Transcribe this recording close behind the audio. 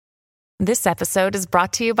This episode is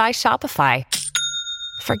brought to you by Shopify.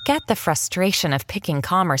 Forget the frustration of picking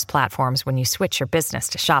commerce platforms when you switch your business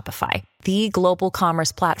to Shopify, the global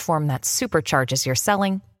commerce platform that supercharges your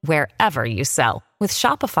selling wherever you sell. With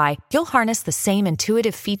Shopify, you'll harness the same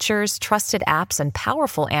intuitive features, trusted apps, and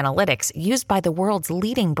powerful analytics used by the world's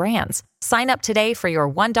leading brands. Sign up today for your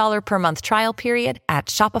 $1 per month trial period at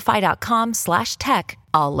shopify.com/tech,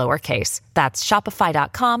 all lowercase. That's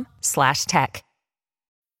shopify.com/tech.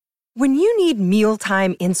 When you need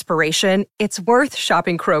mealtime inspiration, it's worth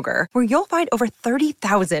shopping Kroger, where you'll find over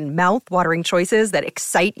 30,000 mouth-watering choices that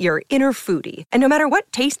excite your inner foodie. And no matter what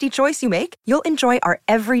tasty choice you make, you'll enjoy our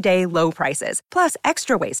everyday low prices, plus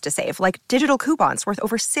extra ways to save, like digital coupons worth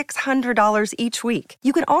over $600 each week.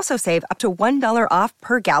 You can also save up to $1 off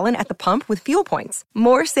per gallon at the pump with fuel points.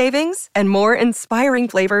 More savings and more inspiring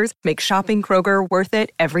flavors make shopping Kroger worth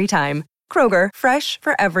it every time. Kroger, fresh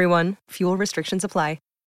for everyone. Fuel restrictions apply.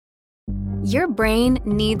 Your brain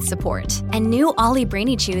needs support, and new Ollie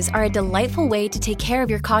Brainy Chews are a delightful way to take care of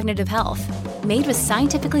your cognitive health. Made with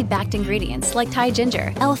scientifically backed ingredients like Thai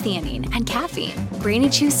ginger, L-theanine, and caffeine, Brainy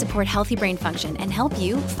Chews support healthy brain function and help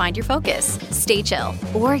you find your focus, stay chill,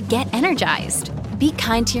 or get energized. Be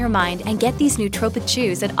kind to your mind and get these nootropic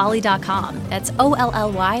chews at ollie.com. That's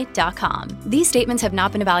OLLY.com. These statements have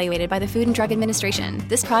not been evaluated by the Food and Drug Administration.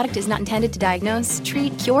 This product is not intended to diagnose,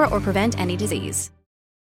 treat, cure, or prevent any disease.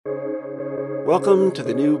 Welcome to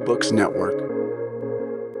the New Books Network.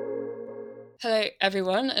 Hello,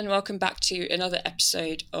 everyone, and welcome back to another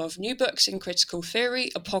episode of New Books in Critical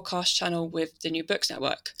Theory, a podcast channel with the New Books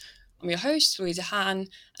Network. I'm your host, Louisa Hahn,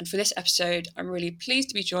 and for this episode, I'm really pleased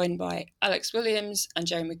to be joined by Alex Williams and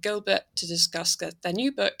Jeremy Gilbert to discuss their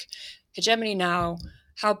new book, Hegemony Now: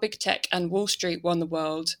 How Big Tech and Wall Street Won the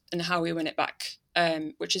World and How We Win It Back,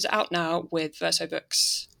 which is out now with Verso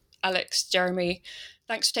Books. Alex, Jeremy,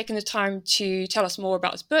 thanks for taking the time to tell us more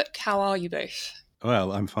about this book. How are you both?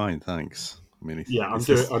 Well, I'm fine, thanks. I mean,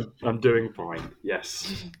 I'm doing fine.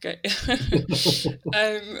 Yes. Great.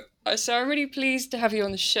 So I'm really pleased to have you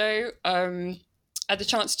on the show. I had the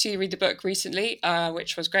chance to read the book recently,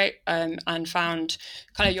 which was great, and found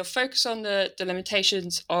kind of your focus on the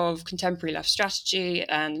limitations of contemporary left strategy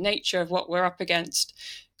and the nature of what we're up against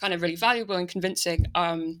kind of really valuable and convincing.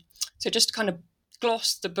 So just to kind of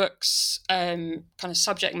gloss the book's kind of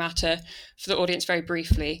subject matter for the audience very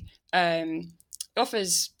briefly. It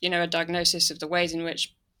offers, a diagnosis of the ways in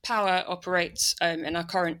which power operates in our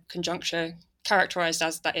current conjuncture, characterized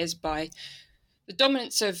as that is by the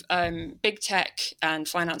dominance of big tech and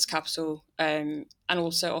finance capital, and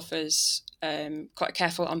also offers quite a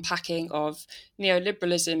careful unpacking of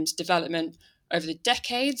neoliberalism's development over the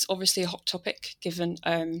decades, obviously a hot topic given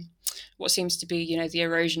what seems to be, the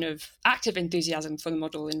erosion of active enthusiasm for the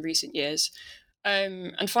model in recent years.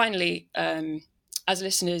 And finally, as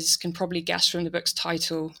listeners can probably guess from the book's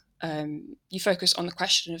title, you focus on the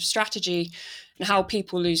question of strategy and how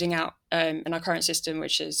people losing out in our current system,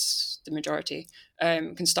 which is the majority,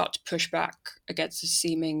 can start to push back against the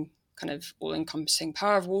seeming kind of all-encompassing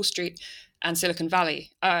power of Wall Street and Silicon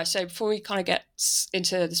Valley. So before we kind of get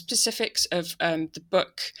into the specifics of the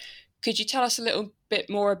book, could you tell us a little bit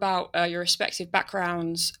more about your respective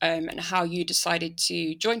backgrounds and how you decided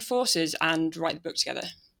to join forces and write the book together?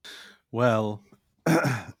 Well,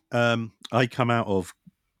 I come out of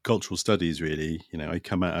cultural studies, really. I'm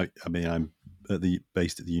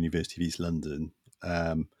based at the University of East London,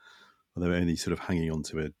 although only sort of hanging on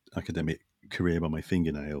to an academic career by my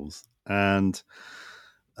fingernails. And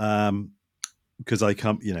because I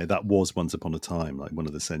come, that was once upon a time like one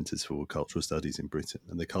of the centres for cultural studies in Britain,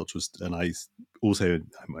 and I'm also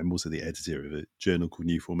the editor of a journal called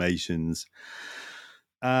New Formations,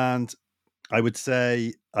 and I would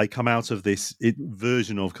say I come out of this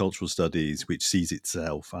version of cultural studies which sees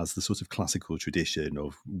itself as the sort of classical tradition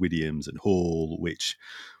of Williams and Hall, which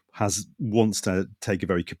wants to take a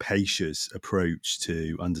very capacious approach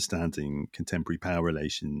to understanding contemporary power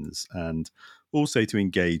relations, and also to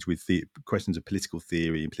engage with the questions of political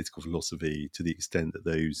theory and political philosophy to the extent that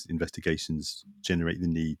those investigations generate the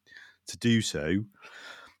need to do so.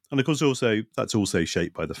 And of course, also that's also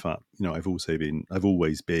shaped by the fact, I've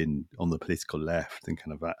always been on the political left and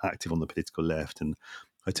kind of active on the political left, and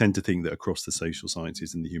I tend to think that across the social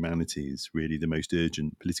sciences and the humanities, really the most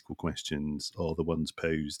urgent political questions are the ones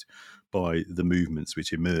posed by the movements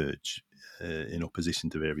which emerge in opposition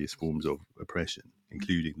to various forms of oppression,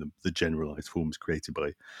 including the generalized forms created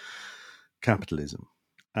by capitalism.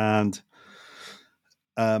 And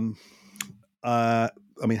I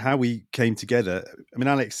mean, how we came together. I mean,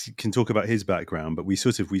 Alex can talk about his background, but we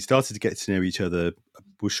started to get to know each other.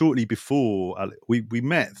 Well, shortly before we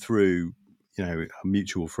met through, a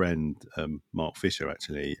mutual friend, Mark Fisher,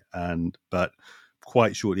 actually, but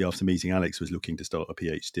quite shortly after meeting Alex, was looking to start a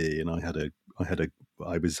PhD, and I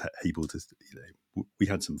was able to, we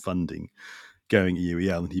had some funding going at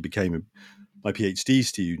UEL, and he became my PhD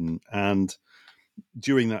student, and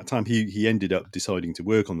during that time, he ended up deciding to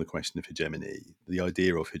work on the question of hegemony, the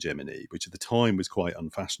idea of hegemony, which at the time was quite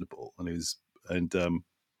unfashionable,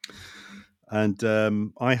 and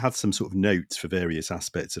I had some sort of notes for various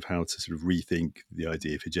aspects of how to sort of rethink the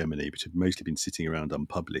idea of hegemony, which had mostly been sitting around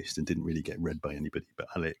unpublished and didn't really get read by anybody but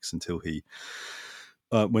Alex until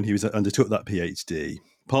when he undertook that PhD.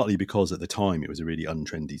 Partly because at the time it was a really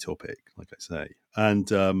untrendy topic, like I say, and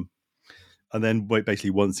then basically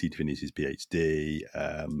once he'd finished his PhD,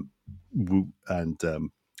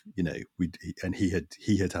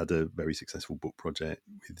 he had a very successful book project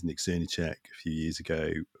with Nick Cernicek a few years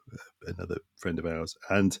ago, another friend of ours,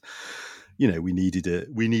 and we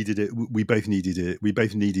both needed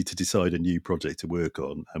to decide a new project to work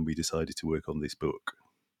on, and we decided to work on this book.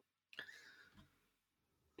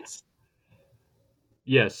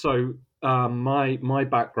 Yeah. So my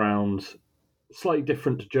background, slightly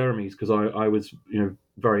different to Jeremy's, because I was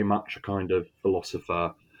very much a kind of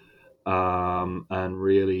philosopher, and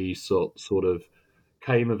really sort of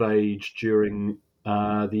came of age during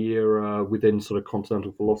the era within sort of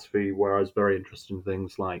continental philosophy, where I was very interested in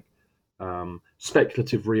things like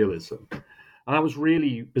speculative realism. And that was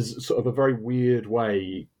really sort of a very weird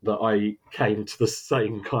way that I came to the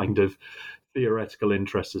same kind of theoretical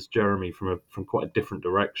interest as Jeremy from quite a different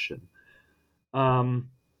direction. And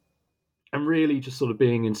really just sort of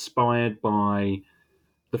being inspired by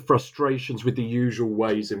the frustrations with the usual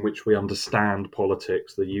ways in which we understand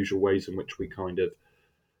politics, the usual ways in which we kind of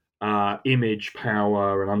image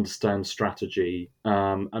power and understand strategy.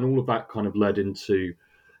 And all of that kind of led into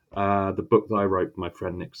the book that I wrote with my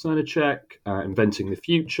friend Nick Cernicek, Inventing the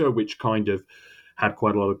Future, which kind of had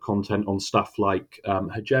quite a lot of content on stuff like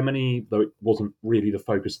hegemony, though it wasn't really the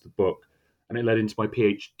focus of the book. And it led into my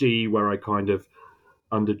PhD, where I kind of,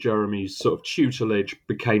 under Jeremy's sort of tutelage,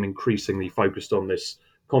 became increasingly focused on this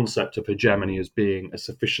concept of hegemony as being a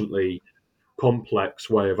sufficiently complex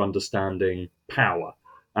way of understanding power,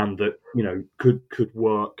 and that could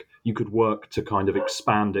work. You could work to kind of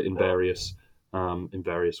expand it in various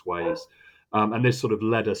ways, and this sort of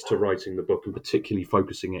led us to writing the book, and particularly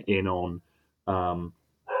focusing it in on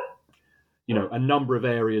a number of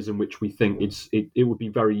areas in which we think it would be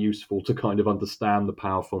very useful to kind of understand the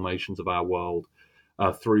power formations of our world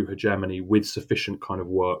through hegemony, with sufficient kind of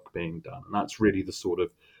work being done. And that's really the sort of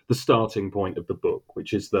the starting point of the book,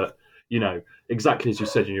 which is that, exactly as you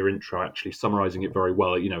said in your intro, actually summarizing it very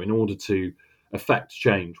well, in order to affect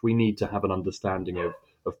change, we need to have an understanding of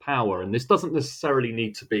power. And this doesn't necessarily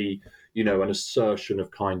need to be, an assertion of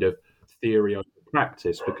kind of theory over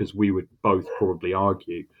practice, because we would both probably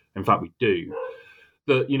argue, in fact we do,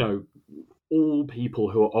 that, all people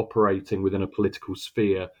who are operating within a political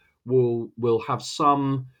sphere will have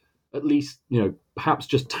some, at least, perhaps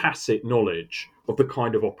just tacit knowledge of the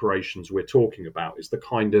kind of operations we're talking about. It's the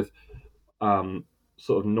kind of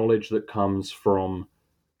sort of knowledge that comes from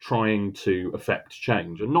trying to affect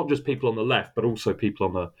change, and not just people on the left, but also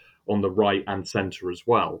people on the right and centre as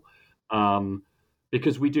well.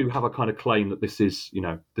 Because we do have a kind of claim that this is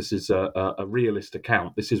a realist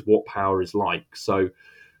account. This is what power is like. So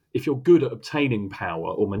if you're good at obtaining power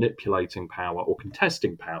or manipulating power or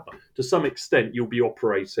contesting power, to some extent you'll be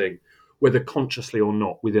operating, whether consciously or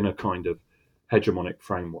not, within a kind of hegemonic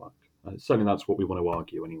framework. Certainly that's what we want to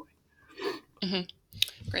argue anyway.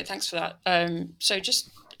 Mm-hmm. Great, thanks for that. So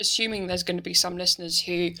just assuming there's going to be some listeners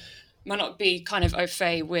who might not be kind of au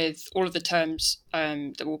fait with all of the terms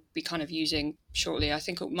that we'll be kind of using shortly, I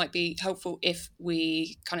think it might be helpful if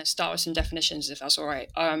we kind of start with some definitions, if that's all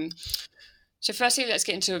right. So firstly, let's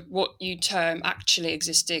get into what you term actually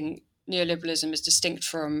existing neoliberalism as distinct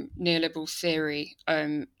from neoliberal theory,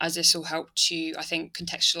 as this will help to, I think,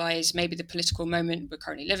 contextualize maybe the political moment we're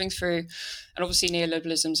currently living through. And obviously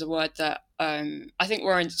neoliberalism is a word that I think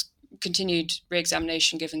warrants continued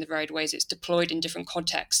re-examination given the varied ways it's deployed in different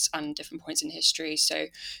contexts and different points in history. So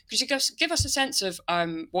could you give us a sense of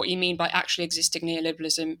what you mean by actually existing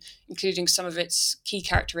neoliberalism, including some of its key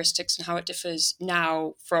characteristics and how it differs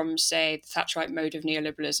now from, say, the Thatcherite mode of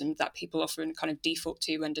neoliberalism that people often kind of default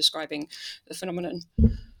to when describing the phenomenon?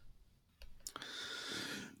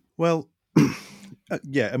 Well,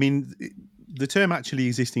 yeah, I mean, the term actually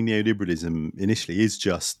existing neoliberalism initially is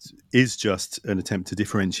just an attempt to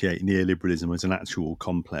differentiate neoliberalism as an actual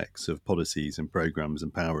complex of policies and programs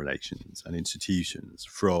and power relations and institutions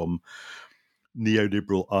from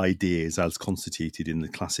neoliberal ideas as constituted in the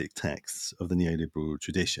classic texts of the neoliberal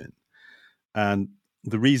tradition. And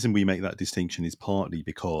the reason we make that distinction is partly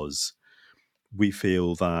because we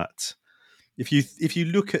feel that if you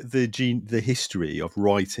look at the history of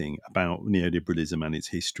writing about neoliberalism and its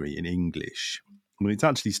history in English, I mean, it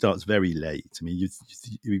actually starts very late. I mean,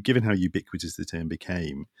 given how ubiquitous the term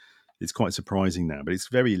became, it's quite surprising now, but it's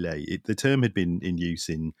very late. The term had been in use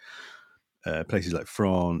in places like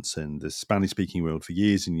France and the Spanish-speaking world for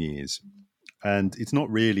years and years, and it's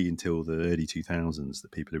not really until the early 2000s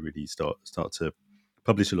that people really start to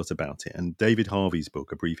publish a lot about it. And David Harvey's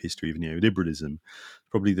book, A Brief History of Neoliberalism,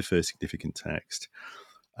 probably the first significant text.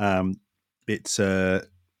 And it's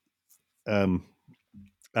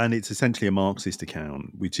essentially a Marxist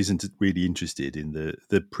account, which isn't really interested in the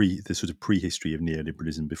sort of prehistory of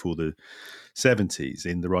neoliberalism before the 70s.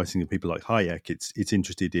 In the writing of people like Hayek, it's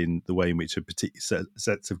interested in the way in which a particular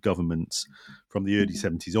sets of governments from the early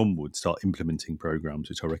 70s onwards start implementing programs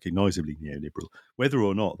which are recognisably neoliberal, whether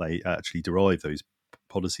or not they actually derive those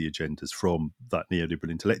policy agendas from that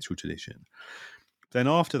neoliberal intellectual tradition. Then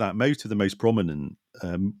after that, most of the most prominent,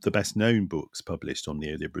 the best known books published on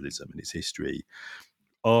neoliberalism and its history,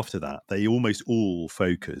 after that, they almost all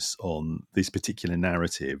focus on this particular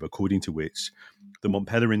narrative, according to which the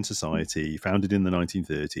Montpellerin Society, founded in the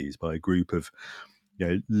 1930s by a group of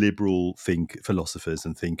liberal philosophers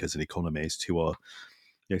and thinkers and economists who are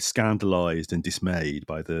scandalized and dismayed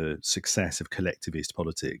by the success of collectivist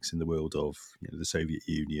politics in the world of the Soviet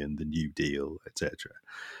Union, the New Deal, etc.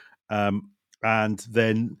 And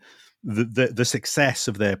then the success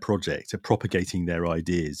of their project of propagating their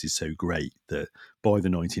ideas is so great that by the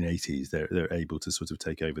 1980s they're able to sort of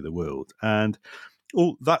take over the world. And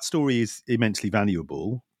all that story is immensely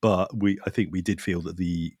valuable, but I think we did feel that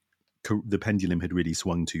the pendulum had really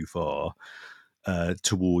swung too far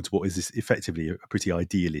towards what is effectively a pretty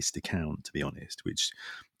idealist account, to be honest, which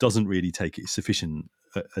doesn't really take sufficient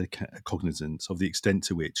cognizance of the extent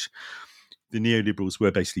to which the neoliberals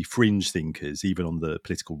were basically fringe thinkers, even on the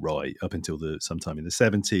political right, up until sometime in the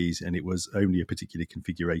 70s, and it was only a particular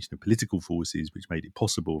configuration of political forces which made it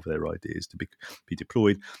possible for their ideas to be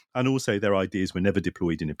deployed, and also their ideas were never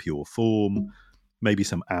deployed in a pure form. Maybe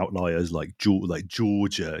some outliers like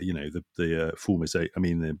Georgia, the former,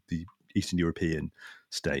 the Eastern European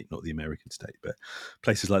state, not the American state, but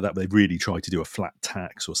places like that where they've really tried to do a flat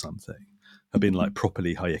tax or something, have been like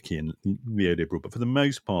properly Hayekian neoliberal. But for the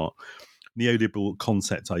most part, neoliberal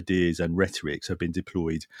concepts, ideas and rhetorics have been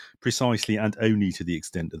deployed precisely and only to the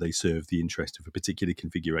extent that they serve the interest of a particular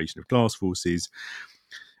configuration of class forces.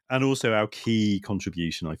 And also our key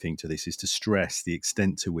contribution, I think, to this is to stress the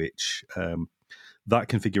extent to which that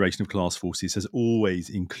configuration of class forces has always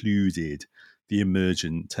included the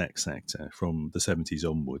emergent tech sector from the 70s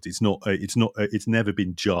onwards. It's never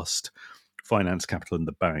been just finance, capital and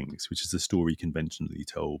the banks, which is the story conventionally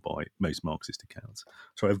told by most Marxist accounts.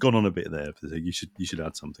 So I've gone on a bit there, so you should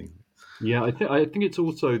add something. Yeah, I think it's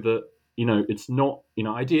also that it's not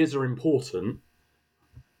ideas are important,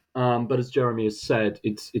 but as Jeremy has said,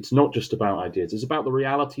 it's not just about ideas. It's about the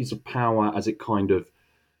realities of power as it kind of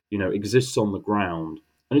exists on the ground,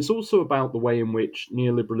 and it's also about the way in which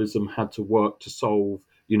neoliberalism had to work to solve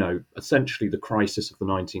essentially the crisis of the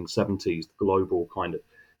 1970s, the global kind of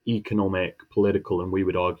economic, political, and we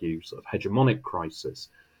would argue sort of hegemonic crisis.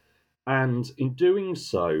 And in doing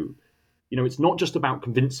so, it's not just about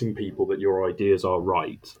convincing people that your ideas are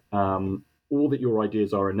right, or that your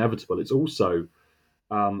ideas are inevitable. It's also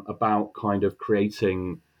about kind of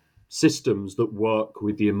creating systems that work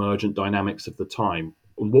with the emergent dynamics of the time.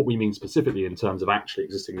 And what we mean specifically in terms of actually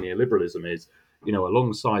existing neoliberalism is,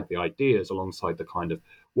 alongside the ideas, alongside the kind of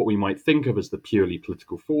what we might think of as the purely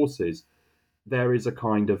political forces, there is a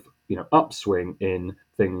kind of upswing in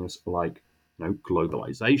things like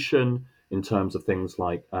globalization, in terms of things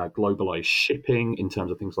like globalized shipping, in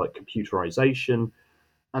terms of things like computerization,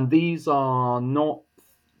 and these are not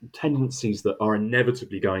tendencies that are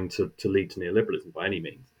inevitably going to lead to neoliberalism by any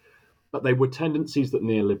means, but they were tendencies that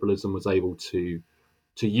neoliberalism was able to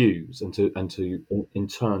use and to in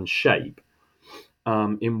turn shape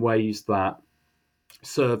in ways that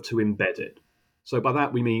serve to embed it. So by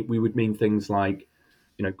that we would mean things like,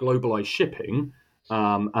 globalized shipping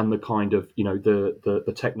and the kind of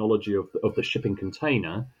the technology of the shipping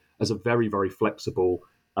container as a very, very flexible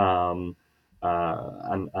and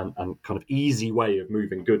kind of easy way of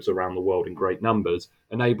moving goods around the world in great numbers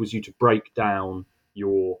enables you to break down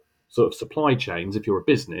your sort of supply chains if you're a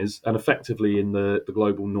business, and effectively in the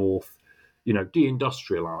global north,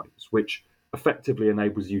 deindustrialize, which effectively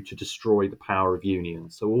enables you to destroy the power of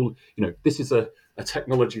unions. So this is a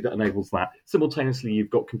technology that enables that. Simultaneously, you've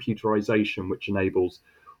got computerization, which enables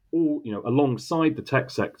all, alongside the tech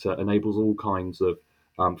sector, enables all kinds of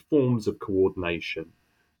forms of coordination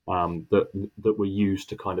that were used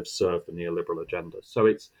to kind of serve the neoliberal agenda. So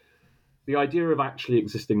it's the idea of actually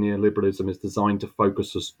existing neoliberalism is designed to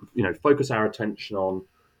focus our attention on,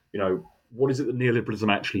 what is it that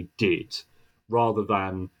neoliberalism actually did, rather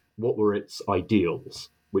than what were its ideals,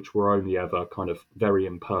 which were only ever kind of very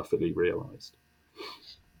imperfectly realized.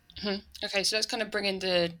 Okay, so let's kind of bring in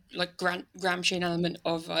the Gramscian element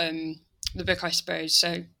of the book, I suppose.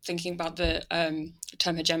 So thinking about the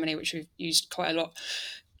term hegemony, which we've used quite a lot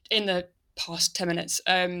in the past 10 minutes.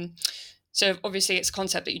 So obviously it's a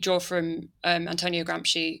concept that you draw from Antonio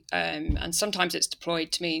Gramsci, and sometimes it's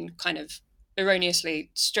deployed to mean kind of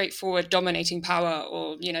erroneously straightforward dominating power,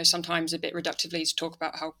 or sometimes a bit reductively to talk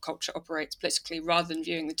about how culture operates politically, rather than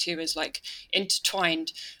viewing the two as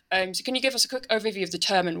intertwined. So can you give us a quick overview of the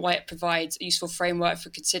term and why it provides a useful framework for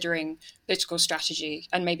considering political strategy,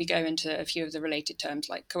 and maybe go into a few of the related terms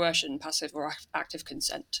like coercion, passive or active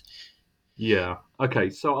consent? Yeah. Okay.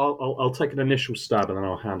 So I'll take an initial stab and then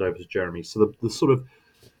I'll hand over to Jeremy. So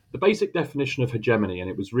the basic definition of hegemony, and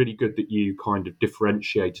it was really good that you kind of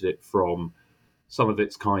differentiated it from some of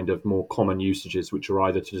its kind of more common usages, which are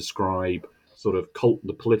either to describe sort of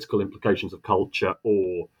the political implications of culture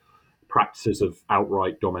or practices of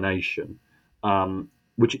outright domination,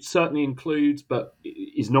 which it certainly includes, but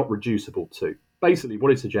is not reducible to. Basically,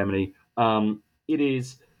 what is hegemony? It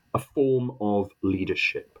is a form of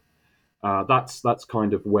leadership. That's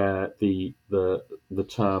kind of where the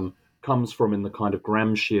term comes from in the kind of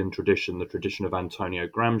Gramscian tradition, the tradition of Antonio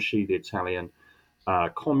Gramsci, the Italian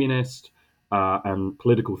communist and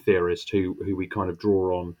political theorist who we kind of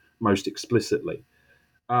draw on most explicitly.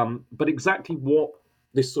 But exactly what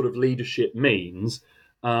this sort of leadership means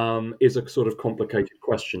is a sort of complicated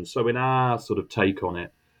question. So in our sort of take on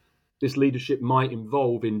it, this leadership might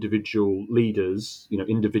involve individual leaders,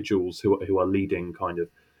 individuals who are leading kind of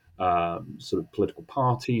sort of political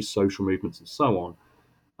parties, social movements, and so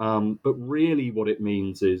on. But really what it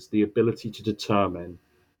means is the ability to determine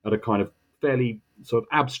at a kind of fairly sort of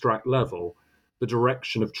abstract level the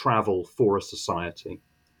direction of travel for a society.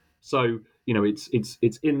 So,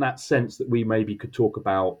 it's in that sense that we maybe could talk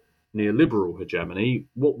about neoliberal hegemony.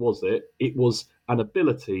 What was it? It was an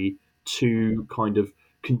ability to kind of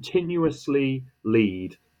continuously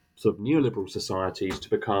lead sort of neoliberal societies to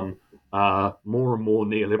become more and more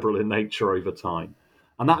neoliberal in nature over time.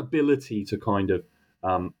 And that ability to kind of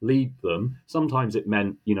lead them, sometimes it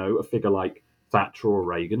meant, a figure like Thatcher or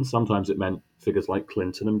Reagan, sometimes it meant figures like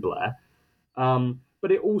Clinton and Blair.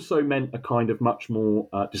 But it also meant a kind of much more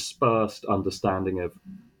dispersed understanding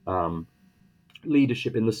of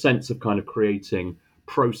leadership, in the sense of kind of creating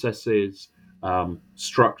processes,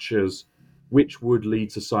 structures, which would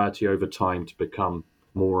lead society over time to become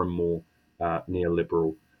more and more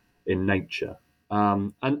neoliberal in nature.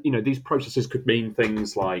 And these processes could mean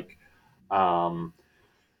things like,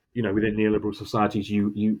 within neoliberal societies,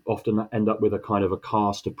 you often end up with a kind of a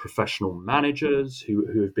cast of professional managers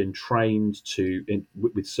who have been trained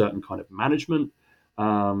with certain kind of management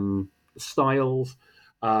styles,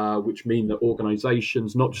 which mean that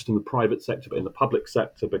organizations, not just in the private sector but in the public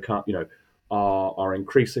sector, are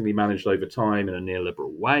increasingly managed over time in a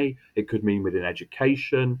neoliberal way. It could mean within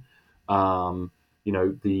education,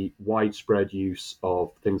 the widespread use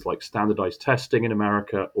of things like standardized testing in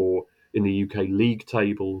America, or in the UK, league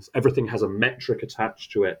tables. Everything has a metric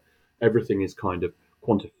attached to it. Everything is kind of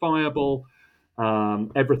quantifiable.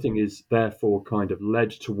 Everything is therefore kind of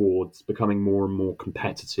led towards becoming more and more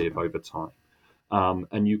competitive over time.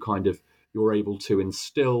 And you're able to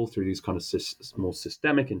instill through these kind of more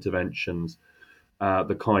systemic interventions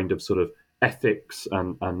the kind of sort of ethics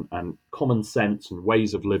and common sense and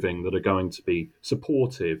ways of living that are going to be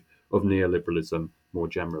supportive of neoliberalism more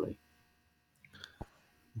generally.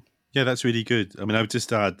 Yeah, that's really good. I mean, I would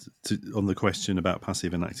just add on the question about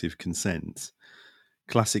passive and active consent.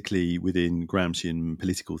 Classically, within Gramscian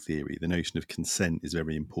political theory, the notion of consent is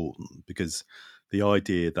very important, because the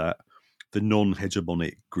idea that the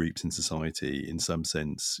non-hegemonic groups in society, in some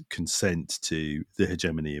sense, consent to the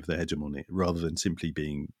hegemony of the hegemonic rather than simply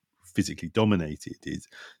being physically dominated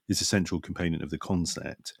is a central component of the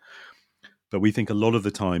concept. But we think a lot of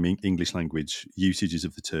the time English language usages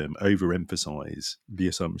of the term overemphasize the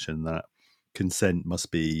assumption that consent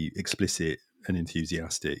must be explicit and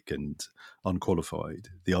enthusiastic and unqualified.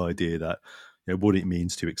 The idea that what it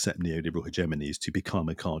means to accept neoliberal hegemony is to become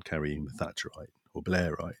a card-carrying Thatcherite or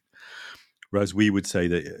Blairite. Whereas we would say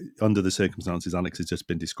that under the circumstances Alex has just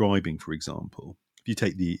been describing, for example, if you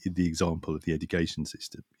take the example of the education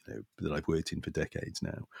system, that I've worked in for decades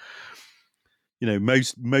now,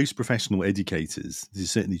 most professional educators, this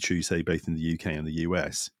is certainly true, say, both in the UK and the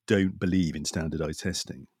US, don't believe in standardized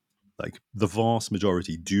testing. Like, the vast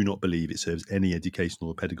majority do not believe it serves any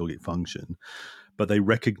educational or pedagogic function, but they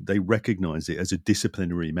recognize it as a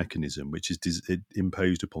disciplinary mechanism which is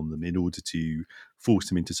imposed upon them in order to force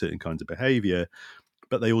them into certain kinds of behavior.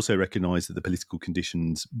 But they also recognize that the political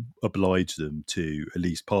conditions oblige them to at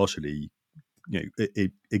least partially,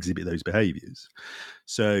 exhibit those behaviors.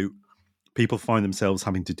 So people find themselves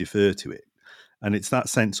having to defer to it. And it's that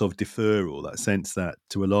sense of deferral, that sense that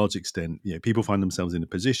to a large extent, people find themselves in a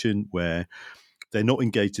position where they're not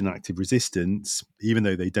engaged in active resistance, even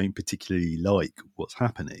though they don't particularly like what's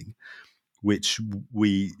happening, which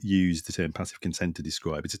we use the term passive consent to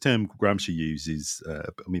describe. It's a term Gramsci uses,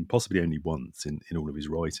 possibly only once in all of his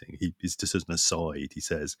writing. It's just as an aside, he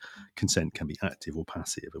says consent can be active or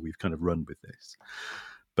passive, and we've kind of run with this.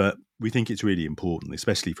 But we think it's really important,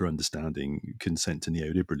 especially for understanding consent to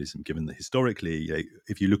neoliberalism, given that historically,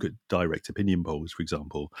 if you look at direct opinion polls, for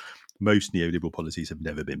example, most neoliberal policies have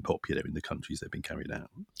never been popular in the countries they've been carried out.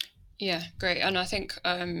 Yeah, great. And I think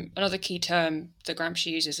another key term that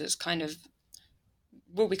Gramsci uses is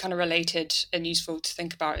will be kind of related and useful to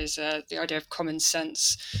think about is the idea of common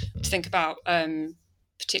sense, to think about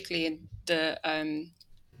particularly in the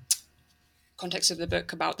context of the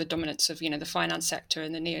book about the dominance of the finance sector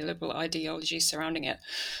and the neoliberal ideology surrounding it.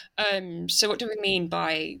 So what do we mean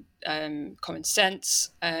by common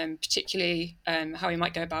sense, particularly how we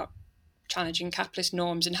might go about challenging capitalist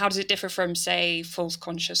norms, and how does it differ from, say, false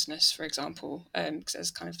consciousness, for example? Because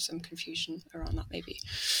there's kind of some confusion around that, maybe.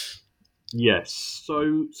 Yes.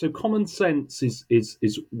 So common sense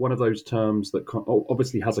is one of those terms that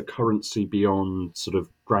obviously has a currency beyond sort of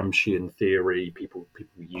Gramscian theory. People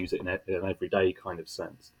use it in an everyday kind of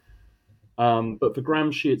sense. But for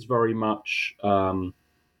Gramsci, it's very much a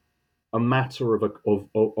matter of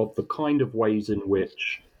the kind of ways in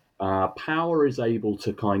which power is able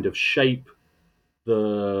to kind of shape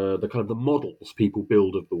the kind of the models people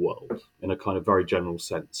build of the world in a kind of very general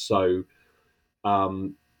sense. So.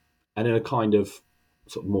 And in a kind of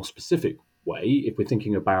sort of more specific way, if we're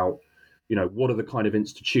thinking about, what are the kind of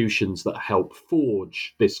institutions that help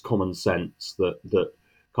forge this common sense that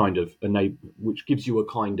kind of enable, which gives you a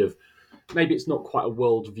kind of, maybe it's not quite a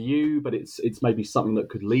worldview, but it's maybe something that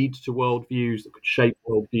could lead to worldviews, that could shape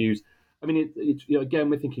worldviews. I mean, again,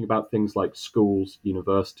 we're thinking about things like schools,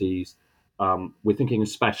 universities. We're thinking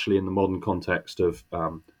especially in the modern context of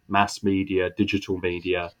mass media, digital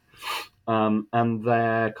media. And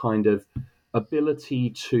their kind of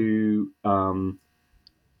ability to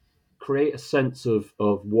create a sense of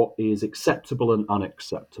what is acceptable and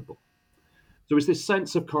unacceptable. So it's this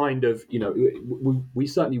sense of kind of, we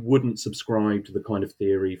certainly wouldn't subscribe to the kind of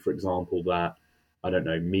theory, for example, that,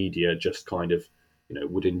 media just kind of,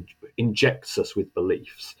 would injects us with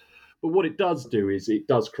beliefs. But what it does do is it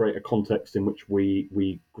does create a context in which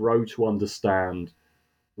we grow to understand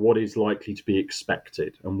what is likely to be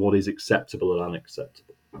expected and what is acceptable and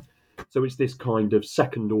unacceptable. So it's this kind of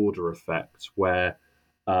second order effect where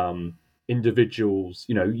individuals,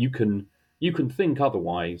 you can think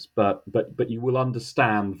otherwise, but you will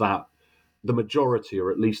understand that the majority, or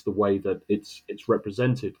at least the way that it's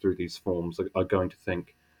represented through these forms, are going to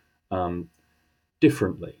think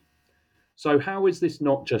differently. So how is this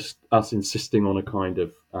not just us insisting on a kind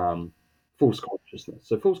of false consciousness?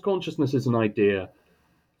 So false consciousness is an idea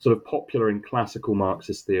sort of popular in classical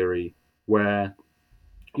Marxist theory, where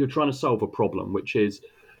you're trying to solve a problem, which is,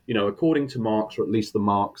 according to Marx, or at least the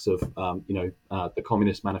Marx of, the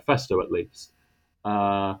Communist Manifesto, at least,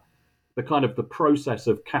 the kind of the process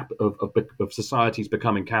of societies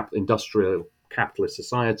becoming industrial capitalist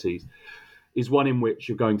societies is one in which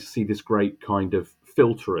you're going to see this great kind of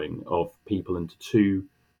filtering of people into two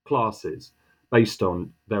classes, based on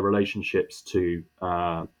their relationships to,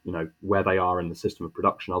 where they are in the system of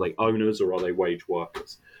production. Are they owners or are they wage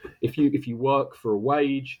workers? If you work for a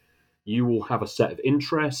wage, you will have a set of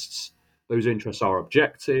interests. Those interests are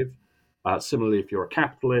objective. Similarly, if you're a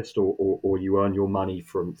capitalist or you earn your money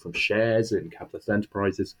from shares in capitalist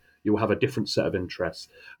enterprises, you will have a different set of interests.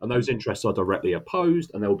 And those interests are directly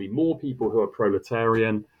opposed, and there will be more people who are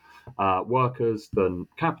proletarian workers than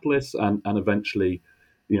capitalists, and eventually,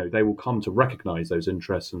 they will come to recognize those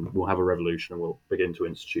interests, and we'll have a revolution and we'll begin to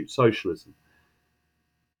institute socialism.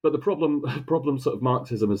 But the problem sort of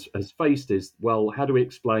Marxism has faced is, well, how do we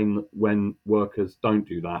explain when workers don't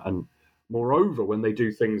do that? And moreover, when they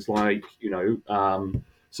do things like,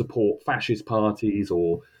 support fascist parties,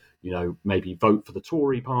 or, maybe vote for the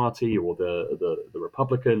Tory party or the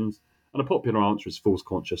Republicans. And a popular answer is false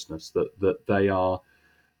consciousness, that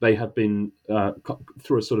they have been,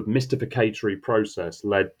 through a sort of mystificatory process,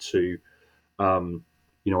 led to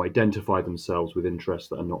identify themselves with interests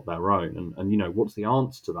that are not their own. And what's the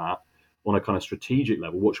answer to that on a kind of strategic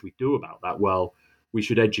level? What should we do about that? Well, we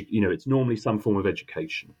should educate. It's normally some form of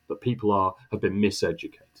education, that people have been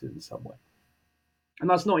miseducated in some way, and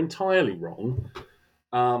that's not entirely wrong.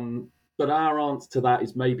 But our answer to that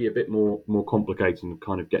is maybe a bit more complicated, and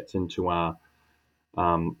kind of gets into our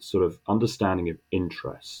sort of understanding of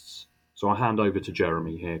interests. So I'll hand over to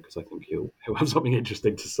Jeremy here, because I think he'll have something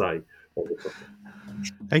interesting to say.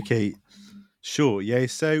 Okay, sure. Yeah,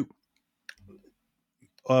 so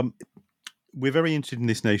we're very interested in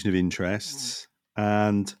this notion of interests,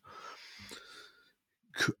 and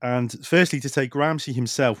firstly, to say Gramsci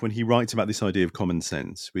himself, when he writes about this idea of common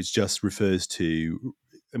sense, which just refers to,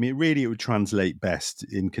 really it would translate best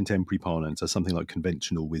in contemporary parlance as something like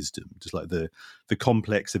conventional wisdom, just like the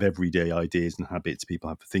complex of everyday ideas and habits people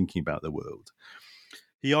have for thinking about the world.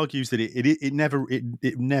 He argues that it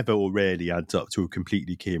never or rarely adds up to a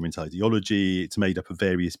completely coherent ideology. It's made up of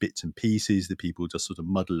various bits and pieces that people just sort of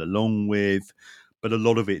muddle along with. But a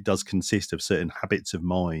lot of it does consist of certain habits of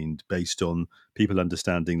mind based on people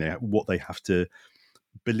understanding what they have to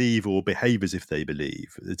believe or behave as if they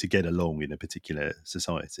believe to get along in a particular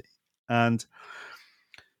society.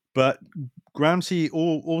 But Gramsci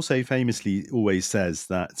also famously always says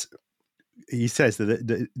that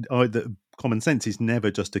that common sense is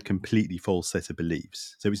never just a completely false set of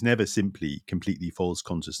beliefs. So it's never simply completely false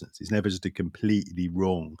consciousness. It's never just a completely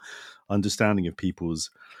wrong understanding of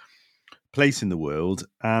people's place in the world,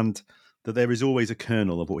 and that there is always a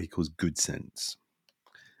kernel of what he calls good sense.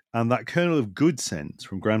 And that kernel of good sense,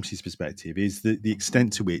 from Gramsci's perspective, is the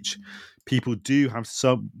extent to which people do have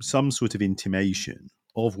some sort of intimation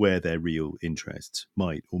of where their real interests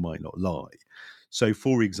might or might not lie. So,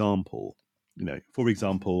 for example,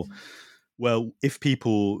 well, if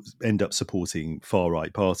people end up supporting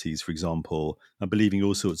far-right parties, for example, and believing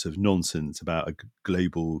all sorts of nonsense about a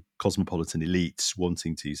global cosmopolitan elites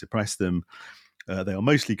wanting to suppress them, they are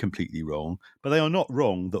mostly completely wrong. But they are not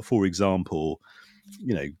wrong that, for example,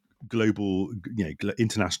 global,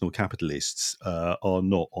 international capitalists are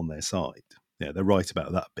not on their side. Yeah, they're right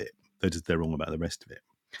about that bit. They're wrong about the rest of it.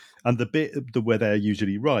 And the bit where they're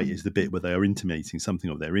usually right is the bit where they are intimating something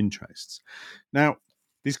of their interests. Now,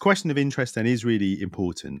 this question of interest then is really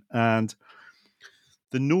important. And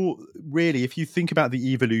really, if you think about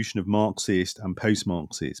the evolution of Marxist and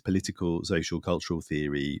post-Marxist political, social, cultural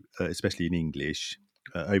theory, especially in English,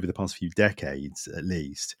 over the past few decades at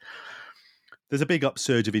least, there's a big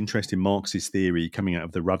upsurge of interest in Marxist theory coming out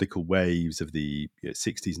of the radical waves of the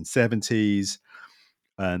 60s and 70s.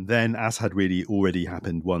 And then, as had really already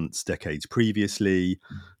happened once decades previously,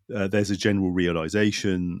 there's a general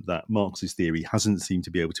realization that Marxist theory hasn't seemed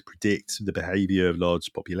to be able to predict the behavior of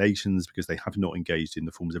large populations because they have not engaged in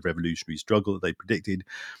the forms of revolutionary struggle that they predicted.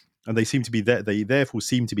 And they therefore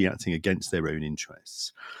seem to be acting against their own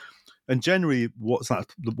interests. And generally, what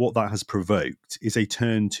that has provoked is a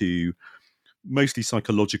turn to mostly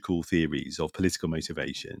psychological theories of political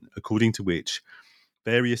motivation, according to which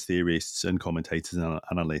various theorists and commentators and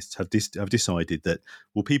analysts have decided that,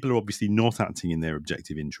 well, people are obviously not acting in their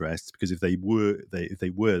objective interests, because if they were, they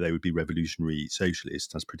would be revolutionary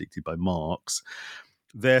socialists, as predicted by Marx.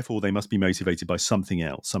 Therefore, they must be motivated by something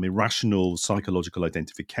else, some irrational psychological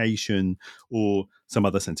identification, or some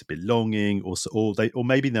other sense of belonging, or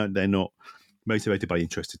maybe they're not motivated by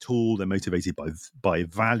interest at all. They're motivated by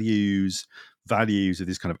values of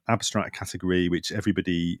this kind of abstract category, which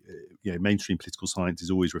everybody, mainstream political science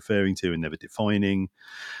is always referring to and never defining.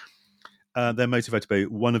 They're motivated by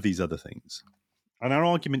one of these other things. And our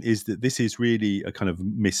argument is that this is really a kind of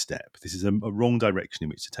misstep. This is a wrong direction in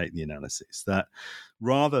which to take the analysis. That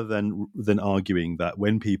rather than arguing that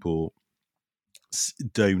when people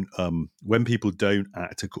don't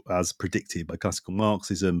act as predicted by classical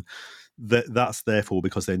Marxism, that's therefore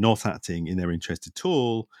because they're not acting in their interest at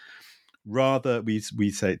all. Rather, we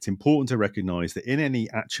say it's important to recognize that in any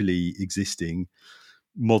actually existing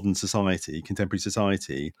modern society, contemporary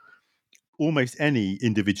society, almost any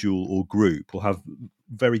individual or group will have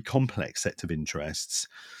very complex set of interests,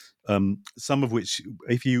 some of which,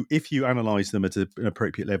 if you analyze them at an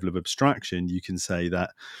appropriate level of abstraction, you can say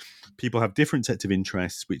that people have different sets of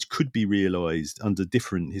interests which could be realized under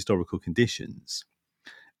different historical conditions.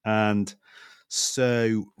 And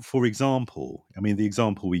so, for example, I mean, the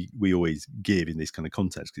example we always give in this kind of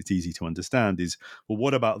context, it's easy to understand, is, well,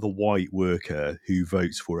 what about the white worker who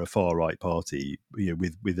votes for a far-right party,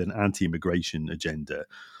 with an anti-immigration agenda,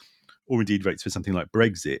 or indeed votes for something like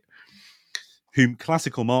Brexit, whom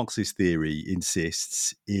classical Marxist theory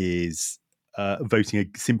insists is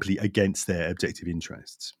voting simply against their objective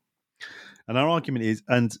interests? And our argument is,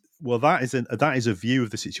 that is a view of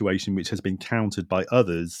the situation which has been countered by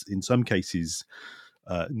others, in some cases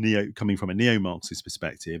coming from a neo-Marxist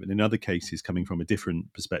perspective, and in other cases coming from a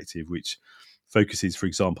different perspective, which focuses, for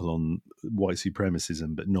example, on white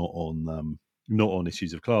supremacism, but not on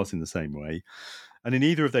issues of class in the same way. And in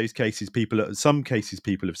either of those cases, people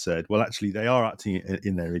have said, well, actually, they are acting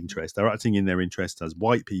in their interest. They're acting in their interest as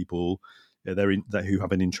white people who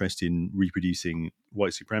have an interest in reproducing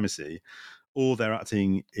white supremacy, or they're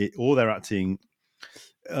acting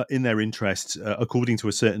in their interest according to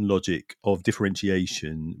a certain logic of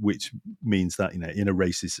differentiation, which means that in a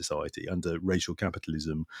racist society under racial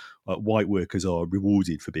capitalism, white workers are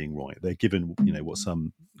rewarded for being white. They're given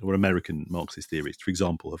what American Marxist theorists, for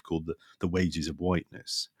example, have called the wages of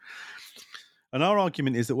whiteness. And our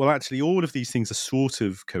argument is that, well, actually, all of these things are sort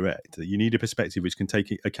of correct, that you need a perspective which can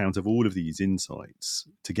take account of all of these insights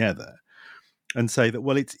together and say that,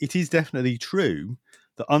 well, it is definitely true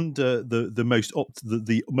that under the most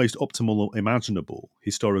optimal imaginable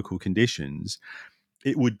historical conditions,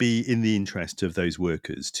 it would be in the interest of those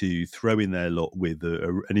workers to throw in their lot with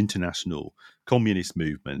an international communist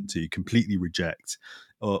movement to completely reject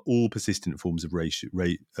all persistent forms of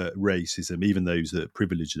racism, even those that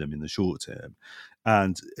privilege them in the short term,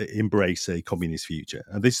 and embrace a communist future.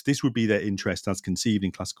 And this would be their interest as conceived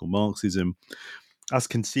in classical Marxism, as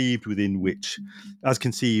conceived within what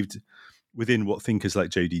thinkers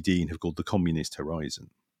like Jody Dean have called the communist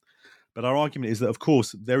horizon. But our argument is that, of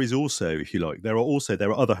course, there is also, if you like, there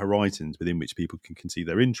are other horizons within which people can conceive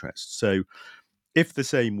their interests. So if the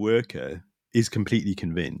same worker is completely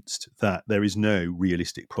convinced that there is no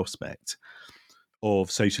realistic prospect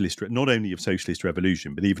of not only of socialist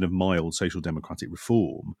revolution, but even of mild social democratic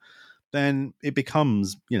reform, then it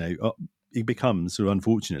becomes,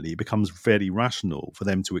 unfortunately, it becomes very rational for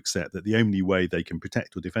them to accept that the only way they can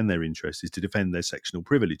protect or defend their interests is to defend their sectional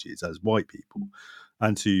privileges as white people,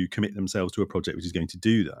 and to commit themselves to a project which is going to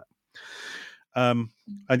do that. And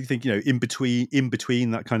you think, in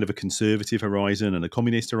between that kind of a conservative horizon and a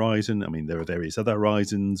communist horizon, I mean, there are various other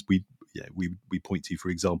horizons. We point to, for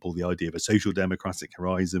example, the idea of a social democratic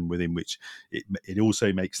horizon within which it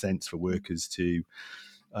also makes sense for workers to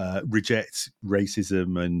reject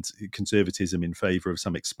racism and conservatism in favour of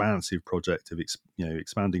some expansive project of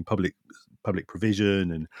expanding public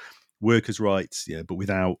provision and workers' rights, but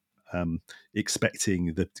without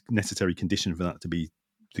expecting the necessary condition for that to be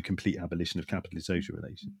the complete abolition of capitalist social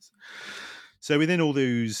relations. So within all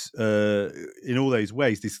those, in all those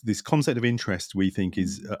ways, this concept of interest, we think,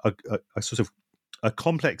 is a sort of a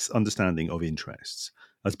complex understanding of interests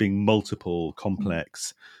as being multiple,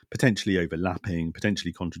 complex, potentially overlapping,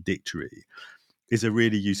 potentially contradictory, is a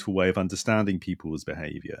really useful way of understanding people's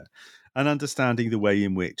behaviour and understanding the way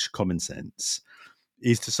in which common sense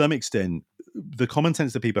is, to some extent, the common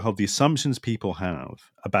sense that people have, the assumptions people have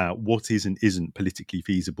about what is and isn't politically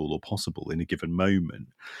feasible or possible in a given moment,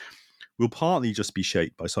 will partly just be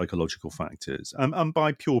shaped by psychological factors and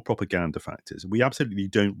by pure propaganda factors. We absolutely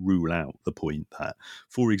don't rule out the point that,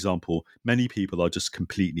 for example, many people are just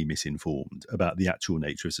completely misinformed about the actual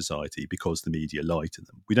nature of society because the media lie to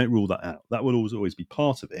them. We don't rule that out. That will always be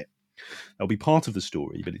part of it. That'll be part of the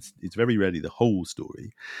story, but it's very rarely the whole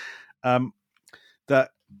story.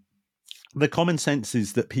 That the common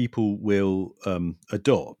senses that people will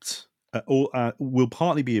adopt will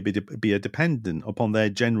partly be dependent upon their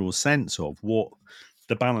general sense of what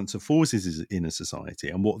the balance of forces is in a society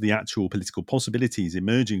and what the actual political possibilities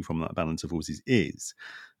emerging from that balance of forces is.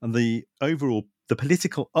 And the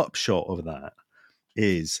political upshot of that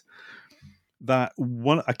is that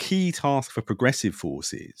a key task for progressive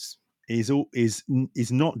forces is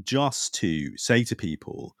not just to say to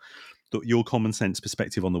people that your common sense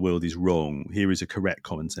perspective on the world is wrong. Here is a correct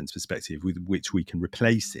common sense perspective with which we can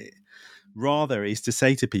replace it. Rather, is to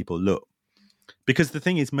say to people, look, because the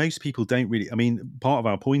thing is, most people don't really, part of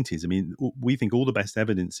our point is, we think all the best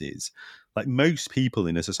evidence is, like, most people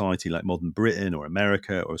in a society like modern Britain or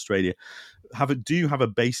America or Australia do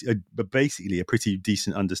have basically a pretty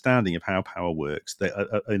decent understanding of how power works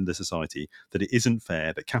in the society, that it isn't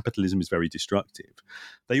fair, that capitalism is very destructive.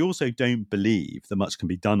 They also don't believe that much can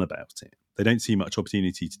be done about it. They don't see much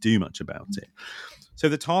opportunity to do much about it. So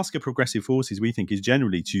the task of progressive forces, we think, is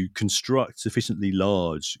generally to construct sufficiently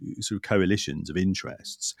large sort of coalitions of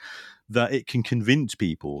interests that it can convince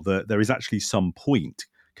people that there is actually some point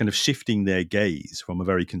kind of shifting their gaze from a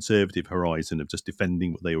very conservative horizon of just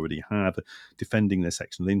defending what they already have, defending their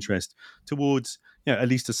sectional interest, towards at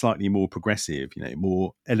least a slightly more progressive,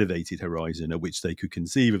 more elevated horizon at which they could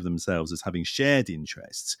conceive of themselves as having shared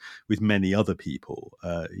interests with many other people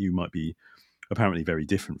who might be apparently very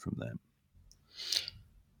different from them.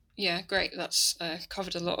 Yeah, great. That's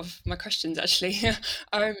covered a lot of my questions, actually.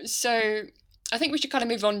 So I think we should kind of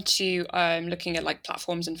move on to looking at like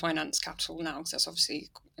platforms and finance capital now, because that's obviously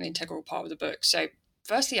an integral part of the book. So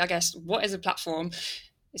firstly, I guess, what is a platform?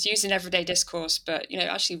 It's used in everyday discourse, but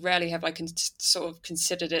actually rarely have I sort of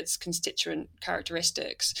considered its constituent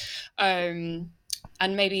characteristics, and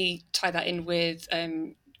maybe tie that in with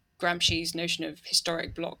Gramsci's notion of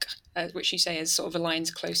historic bloc, which you say is sort of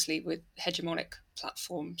aligns closely with hegemonic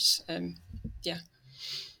platforms.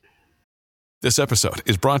 This episode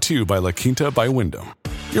is brought to you by La Quinta by Wyndham.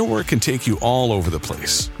 Your work can take you all over the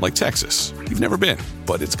place, like Texas. You've never been,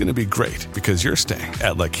 but it's going to be great because you're staying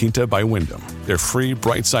at La Quinta by Wyndham. Their free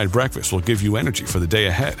Bright Side breakfast will give you energy for the day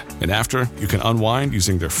ahead. And after, you can unwind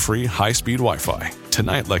using their free high-speed Wi-Fi.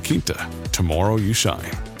 Tonight, La Quinta. Tomorrow, you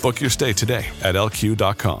shine. Book your stay today at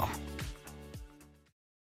lq.com.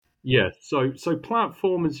 Yeah, so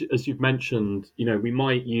platform, as you've mentioned, we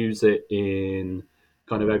might use it in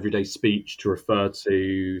kind of everyday speech to refer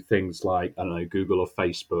to things like, I don't know, Google or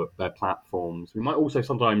Facebook, their platforms. We might also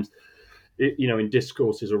sometimes, in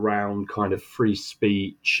discourses around kind of free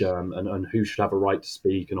speech and who should have a right to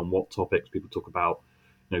speak and on what topics, people talk about,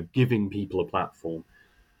 giving people a platform.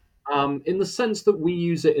 In the sense that we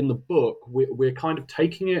use it in the book, we're kind of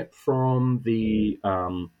taking it from the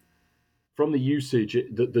usage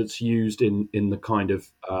that's used in the kind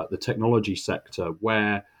of the technology sector,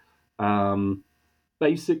 where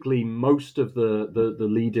basically most of the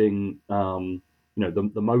leading,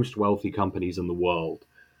 the most wealthy companies in the world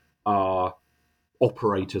are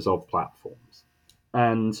operators of platforms.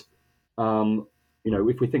 And,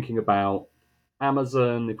 if we're thinking about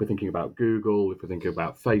Amazon, if we're thinking about Google, if we're thinking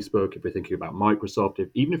about Facebook, if we're thinking about Microsoft,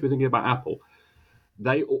 even if we're thinking about Apple,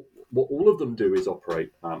 what all of them do is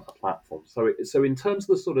operate a platform. So in terms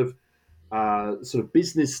of the sort of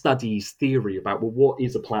business studies theory about, well, what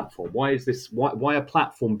is a platform? Why a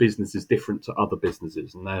platform business is different to other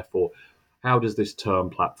businesses, and therefore, how does this term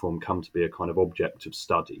platform come to be a kind of object of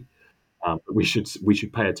study that we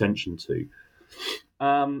should pay attention to?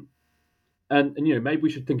 And maybe we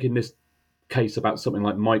should think in this case about something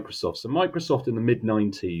like Microsoft. So Microsoft in the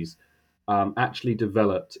mid-90s actually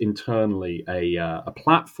developed internally a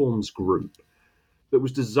platforms group that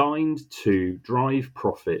was designed to drive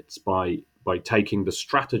profits by taking the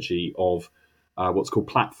strategy of what's called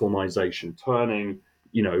platformization, turning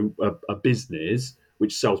a business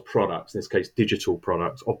which sells products, in this case digital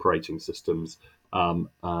products, operating systems,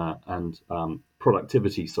 and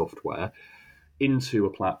productivity software, into a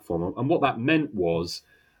platform. And what that meant was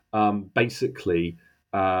basically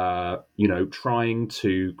trying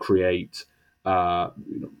to create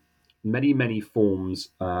many forms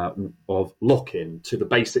of lock-in to the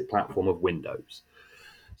basic platform of Windows.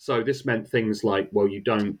 So this meant things like, well,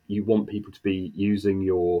 you want people to be using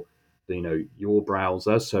your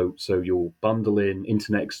browser, so you'll bundle in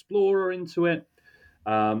Internet Explorer into it,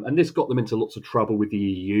 and this got them into lots of trouble with the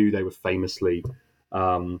EU. They were famously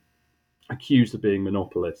accused of being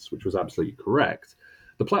monopolists, which was absolutely correct.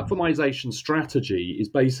 The platformization strategy is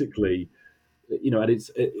basically,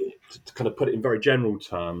 to kind of put it in very general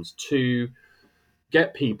terms, to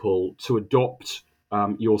get people to adopt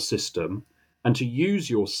your system and to use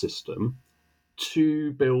your system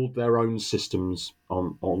to build their own systems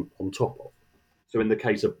on top of. So in the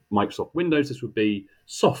case of Microsoft Windows, this would be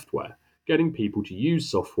software, getting people to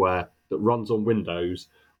use software that runs on Windows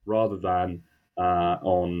rather than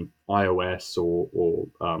on iOS or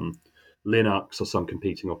Linux or some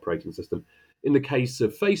competing operating system. In the case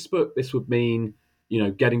of Facebook, this would mean,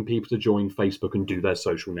 getting people to join Facebook and do their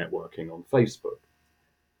social networking on Facebook.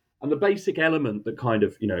 And the basic element that kind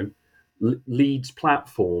of, leads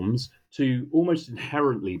platforms to almost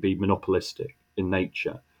inherently be monopolistic in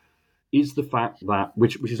nature is the fact that,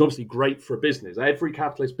 which is obviously great for a business. Every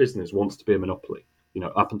capitalist business wants to be a monopoly,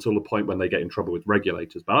 up until the point when they get in trouble with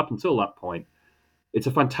regulators. But up until that point, it's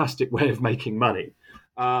a fantastic way of making money.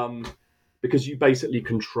 Because you basically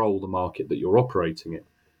control the market that you're operating in.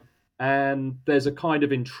 And there's a kind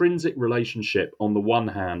of intrinsic relationship on the one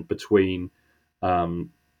hand between, the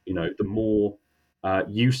more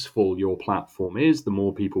useful your platform is, the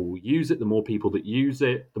more people will use it. The more people that use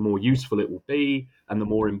it, the more useful it will be, and the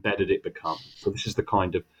more embedded it becomes. So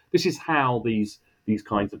this is how these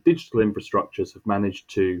kinds of digital infrastructures have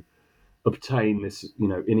managed to obtain this,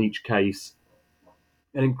 in each case,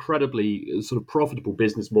 an incredibly sort of profitable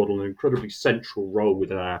business model, an incredibly central role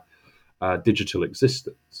within our digital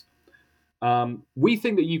existence. We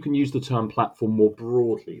think that you can use the term platform more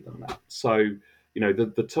broadly than that. So,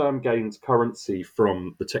 the term gains currency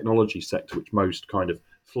from the technology sector, which most kind of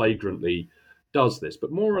flagrantly does this.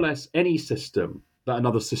 But more or less, any system that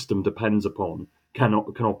another system depends upon can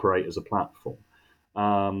operate as a platform.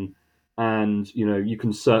 And you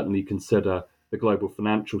can certainly consider the global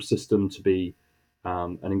financial system to be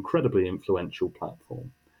an incredibly influential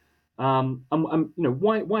platform.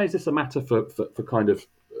 Why is this a matter for kind of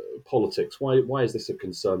politics? Why is this a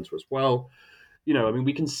concern to us? Well,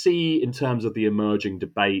 we can see in terms of the emerging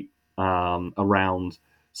debate around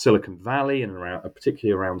Silicon Valley and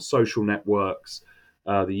particularly around social networks,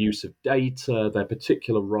 the use of data, their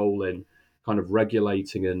particular role in kind of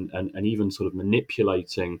regulating and even sort of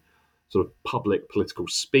manipulating sort of public political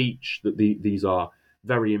speech, that these are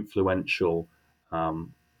very influential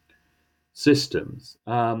systems.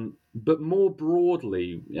 But more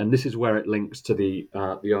broadly, and this is where it links to the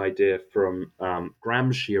idea from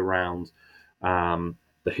Gramsci around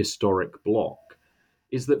the historic bloc,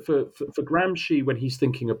 is that for Gramsci, when he's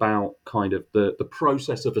thinking about kind of the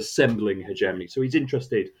process of assembling hegemony, so he's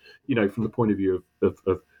interested, from the point of view of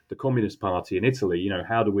the Communist Party in Italy,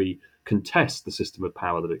 how do we contest the system of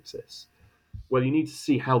power that exists? Well, you need to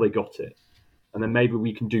see how they got it. And then maybe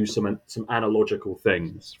we can do some analogical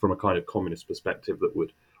things from a kind of communist perspective that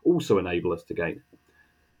would also enable us to gain it.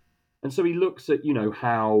 And so he looks at,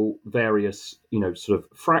 how various, sort of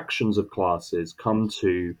fractions of classes come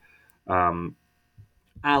to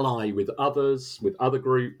ally with others, with other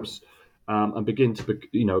groups, and begin to,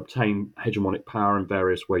 obtain hegemonic power in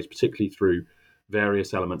various ways, particularly through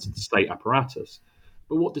various elements of the state apparatus.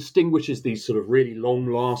 But what distinguishes these sort of really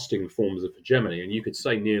long-lasting forms of hegemony, and you could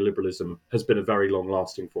say neoliberalism has been a very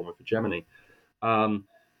long-lasting form of hegemony,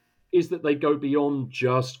 is that they go beyond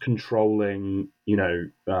just controlling,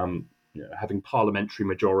 having parliamentary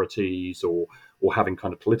majorities or having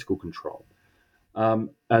kind of political control.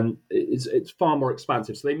 And it's far more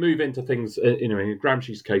expansive. So they move into things, in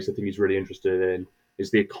Gramsci's case, the thing he's really interested in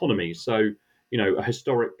is the economy. So, a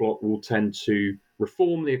historic bloc will tend to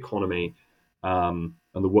reform the economy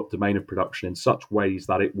and the domain of production in such ways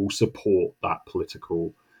that it will support that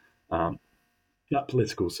political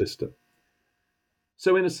system.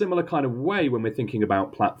 So in a similar kind of way, when we're thinking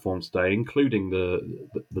about platforms today, including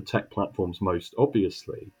the tech platforms most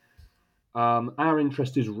obviously, our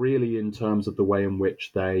interest is really in terms of the way in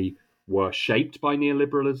which they were shaped by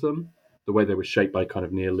neoliberalism, the way they were shaped by kind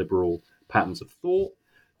of neoliberal patterns of thought,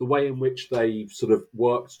 the way in which they sort of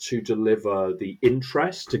worked to deliver the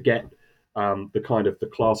interest to get the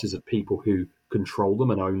classes of people who control them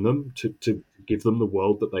and own them to give them the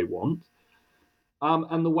world that they want.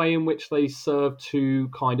 And the way in which they serve to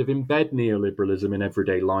kind of embed neoliberalism in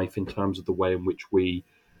everyday life in terms of the way in which we,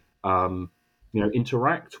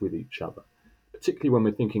 interact with each other, particularly when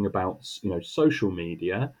we're thinking about, social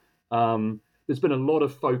media. There's been a lot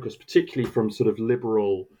of focus, particularly from sort of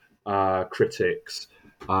liberal critics.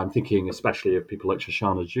 I'm thinking especially of people like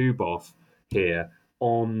Shoshana Zuboff here,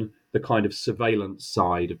 on the kind of surveillance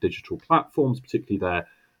side of digital platforms, particularly their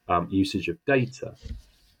usage of data.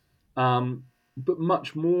 But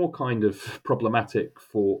much more kind of problematic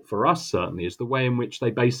for us, certainly, is the way in which they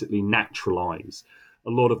basically naturalize a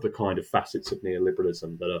lot of the kind of facets of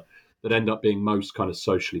neoliberalism that end up being most kind of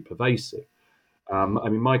socially pervasive.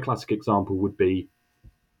 My classic example would be,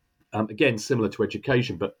 again, similar to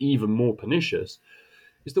education, but even more pernicious,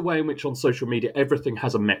 is the way in which on social media everything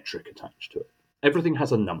has a metric attached to it. Everything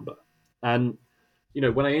has a number. And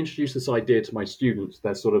when I introduce this idea to my students,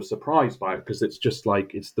 they're sort of surprised by it because it's just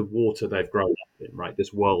like it's the water they've grown up in, right?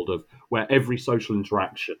 This world of where every social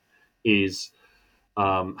interaction is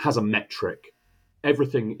has a metric.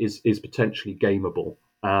 Everything is potentially gameable,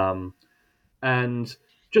 and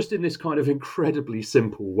just in this kind of incredibly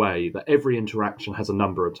simple way that every interaction has a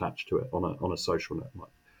number attached to it on a social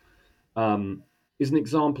network, is an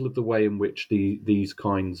example of the way in which these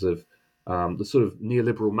kinds of the sort of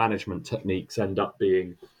neoliberal management techniques end up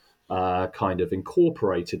being kind of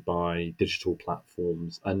incorporated by digital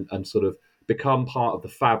platforms and sort of become part of the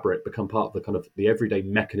fabric, become part of the kind of the everyday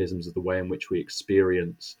mechanisms of the way in which we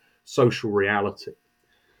experience social reality.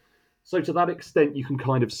 So to that extent, you can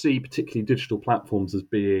kind of see particularly digital platforms as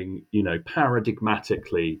being,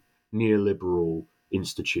 paradigmatically neoliberal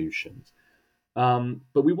institutions.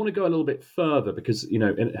 But we want to go a little bit further because,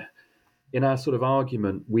 in our sort of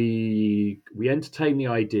argument, we entertain the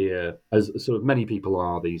idea, as sort of many people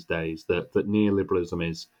are these days, that neoliberalism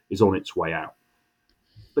is on its way out.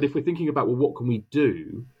 But if we're thinking about, well, what can we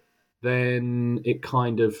do, then it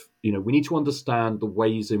kind of, we need to understand the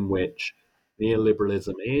ways in which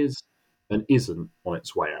neoliberalism is and isn't on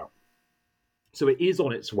its way out. So it is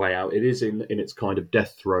on its way out. It is in its kind of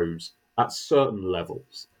death throes at certain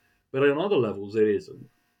levels. But on other levels, it isn't.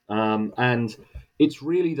 And it's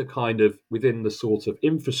really the kind of, within the sort of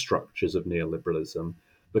infrastructures of neoliberalism,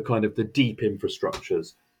 the kind of the deep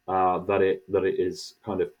infrastructures that it is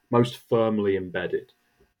kind of most firmly embedded.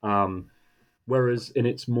 Whereas in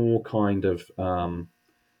its more kind of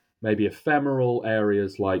maybe ephemeral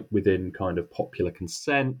areas, like within kind of popular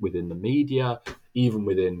consent, within the media, even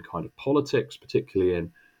within kind of politics, particularly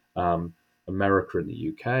in America and the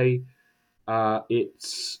UK,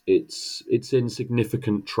 it's in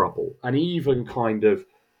significant trouble. And even kind of,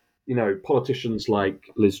 politicians like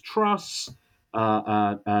Liz Truss,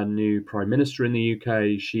 our new Prime Minister in the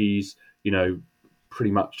UK, she's,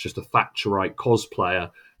 pretty much just a Thatcherite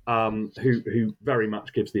cosplayer, who very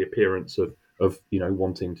much gives the appearance of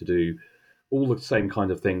wanting to do all the same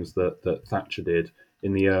kind of things that Thatcher did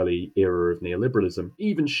in the early era of neoliberalism.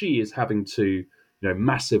 Even she is having to,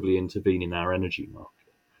 massively intervene in our energy market.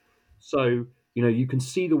 So, you can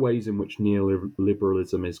see the ways in which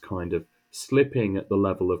neoliberalism is kind of slipping at the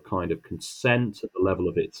level of kind of consent, at the level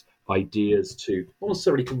of its ideas to not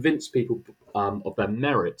necessarily convince people of their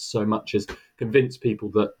merits so much as convince people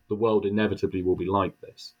that the world inevitably will be like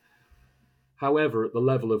this. However, at the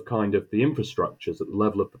level of kind of the infrastructures, at the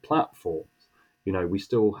level of the platforms, we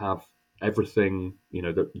still have everything,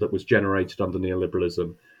 that was generated under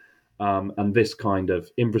neoliberalism. And this kind of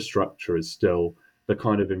infrastructure is still the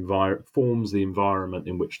kind of forms the environment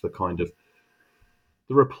in which the kind of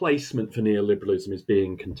the replacement for neoliberalism is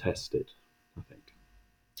being contested, I think.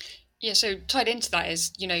 Yeah, so tied into that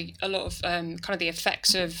is, a lot of kind of the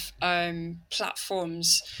effects of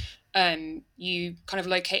platforms. You kind of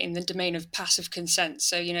locate in the domain of passive consent.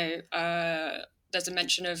 So, there's a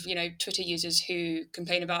mention of, Twitter users who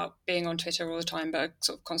complain about being on Twitter all the time, but are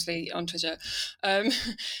sort of constantly on Twitter.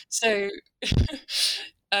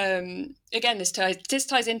 Again, this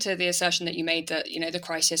ties into the assertion that you made that, the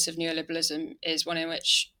crisis of neoliberalism is one in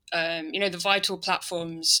which, the vital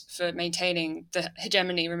platforms for maintaining the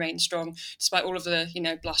hegemony remain strong, despite all of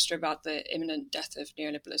the, bluster about the imminent death of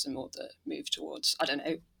neoliberalism or the move towards,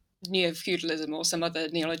 neo-feudalism or some other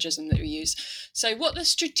neologism that we use. So what are the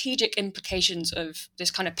strategic implications of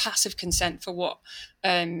this kind of passive consent for what,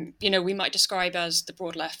 we might describe as the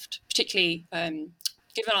broad left, particularly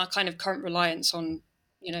given our kind of current reliance on,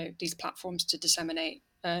 these platforms to disseminate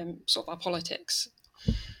sort of our politics?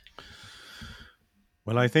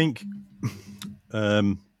 Well, I think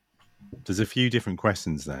there's a few different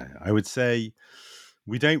questions there. I would say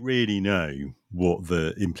we don't really know what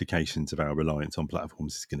the implications of our reliance on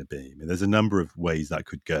platforms is going to be. I mean, there's a number of ways that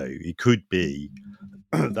could go. It could be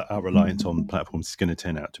that our reliance on platforms is going to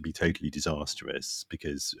turn out to be totally disastrous,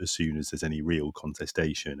 because as soon as there's any real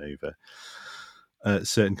contestation over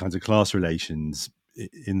certain kinds of class relations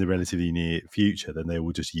in the relatively near future, then they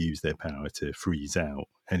will just use their power to freeze out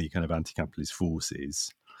any kind of anti-capitalist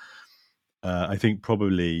forces. I think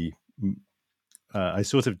probably... I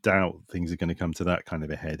sort of doubt things are going to come to that kind of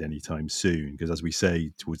a head anytime soon, because as we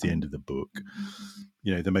say towards the end of the book,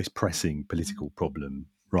 the most pressing political problem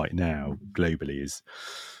right now globally is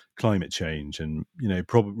climate change. And,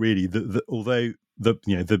 probably really although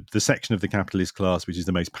the section of the capitalist class which is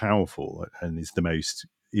the most powerful and is the most,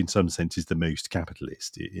 in some sense, is the most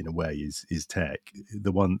capitalist in a way is tech.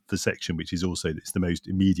 The section which is also it's the most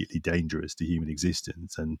immediately dangerous to human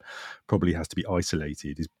existence and probably has to be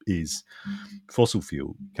isolated is fossil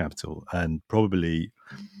fuel capital. And probably,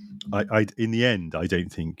 I in the end, I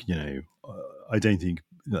don't think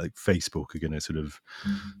like Facebook are going to sort of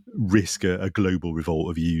risk a global revolt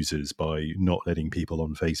of users by not letting people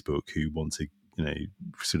on Facebook who want to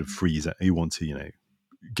sort of freeze, who want to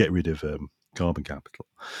get rid of carbon capital.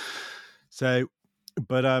 So,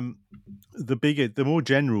 but the more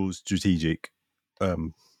general strategic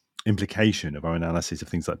implication of our analysis of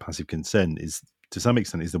things like passive consent is, to some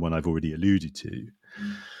extent, is the one I've already alluded to,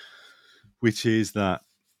 which is that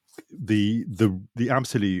the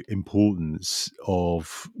absolute importance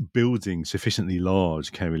of building sufficiently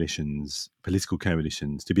large coalitions, political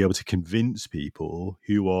coalitions, to be able to convince people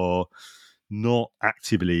who are not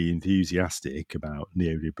actively enthusiastic about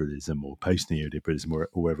neoliberalism or post-neoliberalism or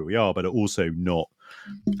wherever we are, but are also not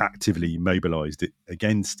actively mobilized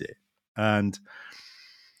against it. And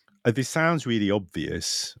this sounds really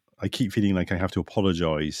obvious. I keep feeling like I have to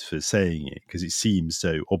apologize for saying it because it seems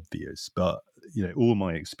so obvious. But, all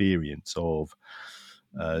my experience of,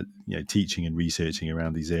 teaching and researching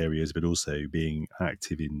around these areas, but also being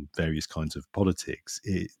active in various kinds of politics,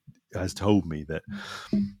 it has told me that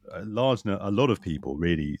a lot of people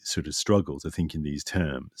really sort of struggle to think in these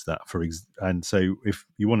terms. And so if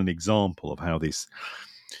you want an example of how this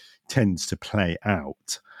tends to play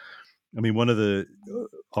out, I mean, one of the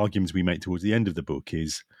arguments we make towards the end of the book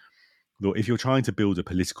is that if you're trying to build a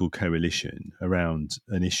political coalition around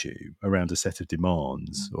an issue, around a set of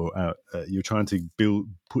demands, or you're trying to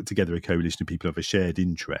put together a coalition of people who have a shared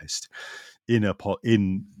interest in a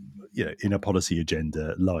policy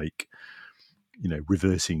agenda like,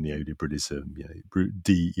 reversing neoliberalism,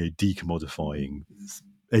 decommodifying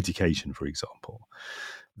education, for example,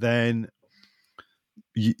 then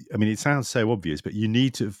it sounds so obvious, but you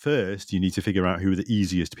need to figure out who are the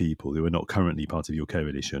easiest people who are not currently part of your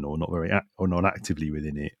coalition or not actively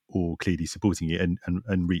within it or clearly supporting it,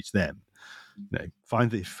 and reach them.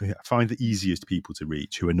 Find the easiest people to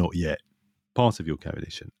reach who are not yet part of your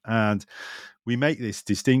coalition. And we make this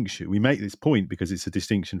distinction. We make this point because it's a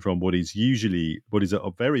distinction from what is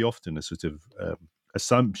very often a sort of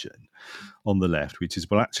assumption on the left, which is,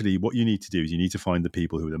 well, actually what you need to do is you need to find the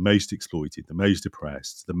people who are the most exploited, the most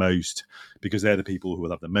oppressed, because they're the people who will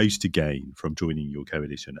have the most to gain from joining your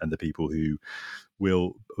coalition, and the people who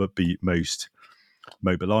will be most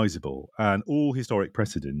mobilizable. And all historic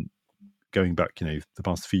precedent going back, the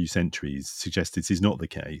past few centuries suggests this is not the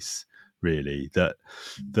case. Really, that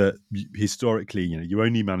historically, you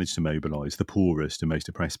only manage to mobilize the poorest and most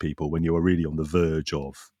oppressed people when you are really on the verge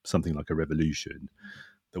of something like a revolution.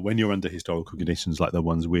 That when you're under historical conditions like the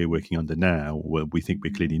ones we're working under now, where we think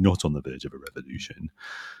we're clearly not on the verge of a revolution,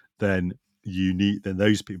 then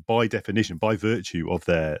those people, by definition, by virtue of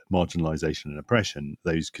their marginalization and oppression,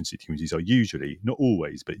 those constituencies are usually, not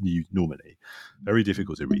always, but normally very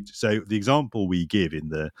difficult to reach. So the example we give in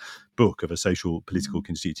the book of a social political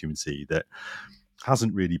constituency that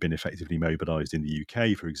hasn't really been effectively mobilized in the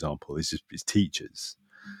UK, for example, is teachers.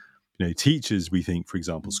 Teachers, we think, for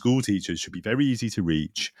example, school teachers should be very easy to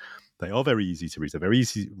reach. They are very easy to reach. They're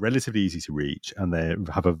relatively easy to reach, and they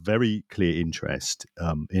have a very clear interest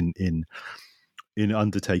in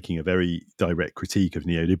undertaking a very direct critique of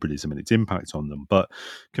neoliberalism and its impact on them. But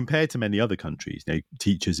compared to many other countries,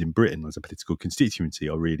 teachers in Britain as a political constituency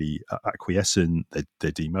are really acquiescent. They're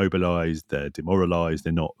demobilized. They're demoralized.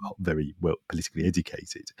 They're not very well politically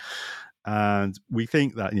educated. And we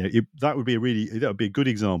think that that would be a good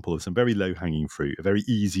example of some very low hanging fruit, a very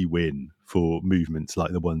easy win for movements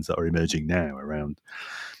like the ones that are emerging now around,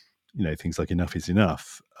 things like Enough is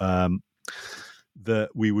Enough. That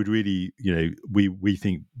we would really, we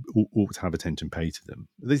think ought to have attention paid to them.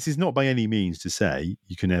 This is not by any means to say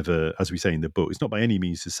you can ever, as we say in the book, it's not by any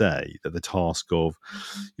means to say that the task of,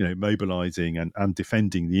 mobilising and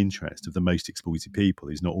defending the interest of the most exploited people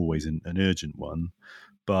is not always an urgent one.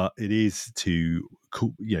 But it is to,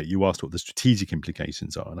 you asked what the strategic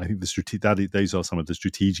implications are, and I think those are some of the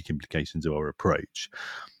strategic implications of our approach,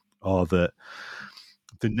 are that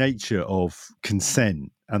the nature of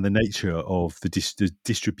consent and the nature of the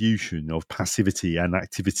distribution of passivity and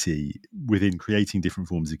activity within creating different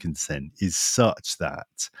forms of consent is such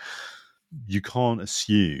that you can't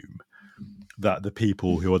assume that the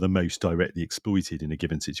people who are the most directly exploited in a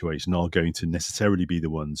given situation are going to necessarily be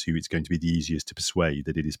the ones who it's going to be the easiest to persuade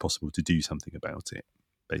that it is possible to do something about it,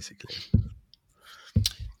 basically.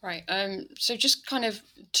 Right. So just kind of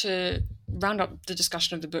to round up the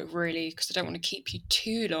discussion of the book, really, because I don't want to keep you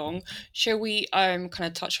too long, shall we kind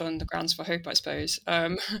of touch on the grounds for hope, I suppose?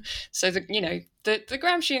 So the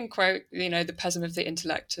Gramscian quote, the pessimism of the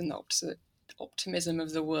intellect and the optimism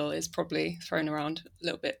of the will is probably thrown around a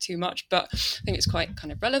little bit too much, but I think it's quite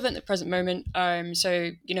kind of relevant at the present moment.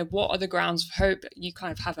 So what are the grounds for hope? You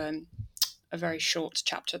kind of have a very short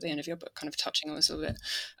chapter at the end of your book kind of touching on this a little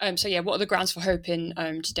bit. What are the grounds for hope in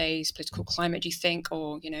today's political climate, do you think,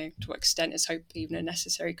 or to what extent is hope even a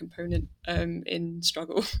necessary component in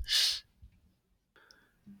struggle?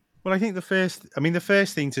 Well, I think the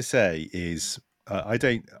first thing to say is I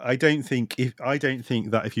don't think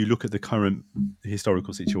that if you look at the current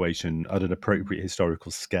historical situation at an appropriate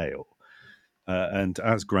historical scale, and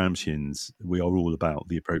as Gramscians, we are all about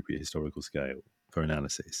the appropriate historical scale for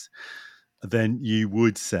analysis, then you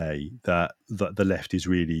would say that the left is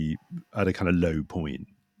really at a kind of low point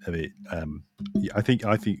of it. I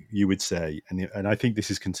think you would say, and I think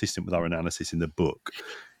this is consistent with our analysis in the book,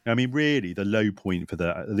 I mean, really, the low point for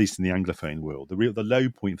at least in the Anglophone world, the low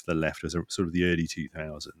point for the left was sort of the early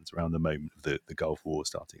 2000s, around the moment of the Gulf War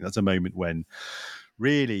starting. That's a moment when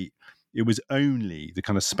really it was only the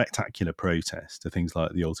kind of spectacular protest to things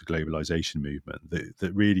like the alter globalization movement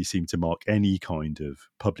that really seemed to mark any kind of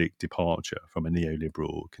public departure from a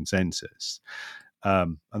neoliberal consensus.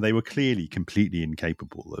 And they were clearly completely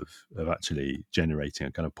incapable of actually generating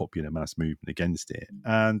a kind of popular mass movement against it.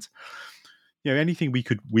 And anything we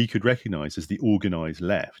could recognize as the organized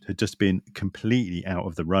left had just been completely out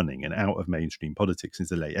of the running and out of mainstream politics since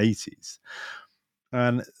the late 80s.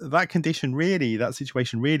 And that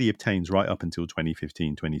situation really obtains right up until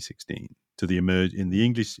 2015, 2016, to the emerge in the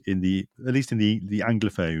English, at least in the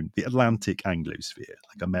Anglophone, the Atlantic Anglosphere,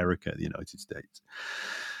 like America, the United States.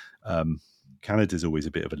 Canada's always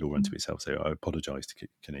a bit of a law unto itself, so I apologize to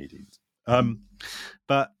Canadians.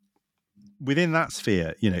 But within that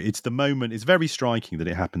sphere, it's the moment. It's very striking that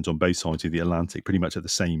it happens on both sides of the Atlantic, pretty much at the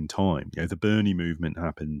same time. The Bernie movement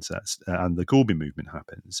happens, and the Corbyn movement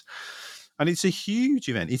happens. And it's a huge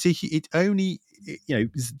event. That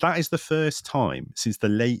is the first time since the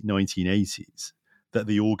late 1980s that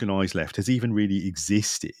the organised left has even really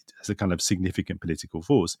existed as a kind of significant political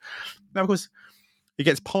force. Now, of course, it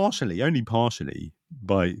gets only partially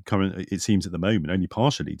it seems at the moment, only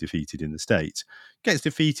partially defeated in the States. Gets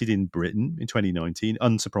defeated in Britain in 2019,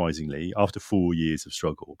 unsurprisingly, after 4 years of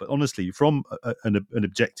struggle. But honestly, from an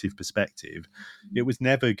objective perspective, it was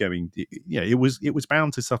never going. It was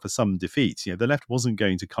bound to suffer some defeats. The left wasn't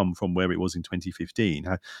going to come from where it was in 2015,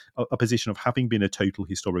 a position of having been a total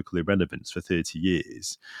historical irrelevance for 30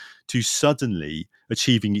 years, to suddenly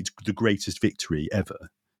achieving the greatest victory ever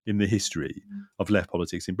in the history of left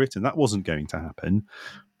politics in Britain. That wasn't going to happen.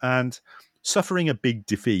 And suffering a big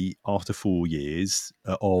defeat after 4 years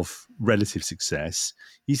of relative success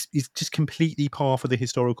is just completely par for the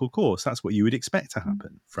historical course. That's what you would expect to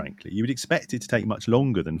happen, frankly. You would expect it to take much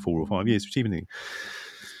longer than 4 or 5 years to achieve anything.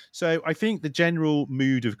 So I think the general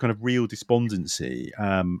mood of kind of real despondency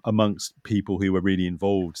amongst people who were really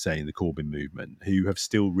involved, say, in the Corbyn movement, who have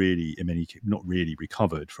still really, not really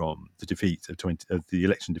recovered from the defeat of the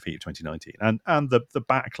election defeat of 2019, and the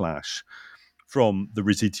backlash from the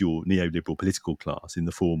residual neoliberal political class in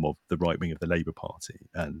the form of the right wing of the Labour Party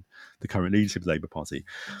and the current leadership of the Labour Party.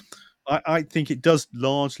 I think it does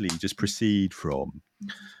largely just proceed from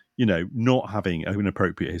not having an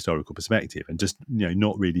appropriate historical perspective and just,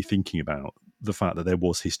 not really thinking about the fact that there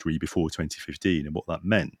was history before 2015 and what that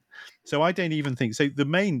meant. So I don't even think,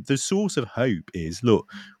 the source of hope is, look,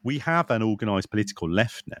 we have an organised political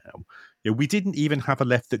left now. We didn't even have a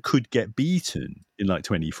left that could get beaten in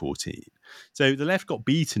 2014. So the left got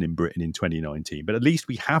beaten in Britain in 2019, but at least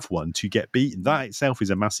we have one to get beaten. That itself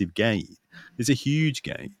is a massive gain. It's a huge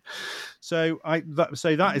gain. So my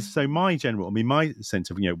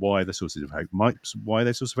sense of why the sources of hope, why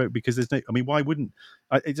the sources of hope, because there's no, why wouldn't?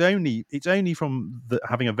 It's only from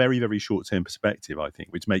having a very, very short term perspective, I think,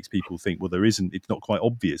 which makes people think, well, it's not quite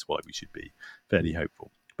obvious why we should be fairly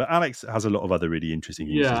hopeful. But Alex has a lot of other really interesting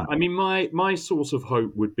uses. Yeah, my source of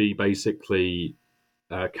hope would be basically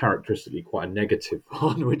characteristically quite a negative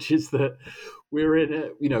one, which is that we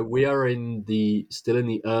are still in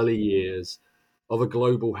the early years of a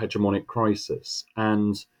global hegemonic crisis,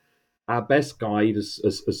 and our best guide as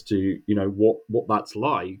to what that's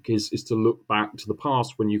like is to look back to the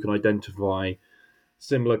past when you can identify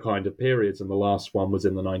similar kind of periods, and the last one was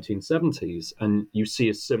in the 1970s, and you see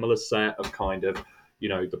a similar set of kind of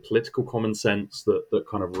the political common sense that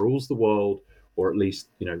kind of rules the world, or at least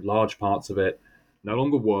large parts of it, no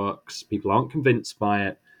longer works. People aren't convinced by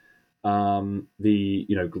it.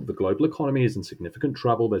 The global economy is in significant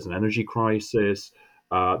trouble. There's an energy crisis.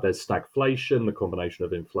 There's stagflation, the combination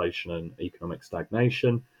of inflation and economic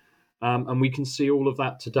stagnation, and we can see all of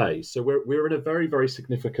that today. So we're in a very, very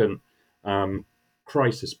significant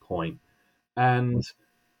crisis point, and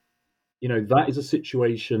that is a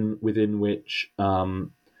situation within which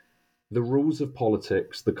the rules of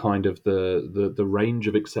politics, the kind of the range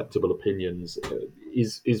of acceptable opinions,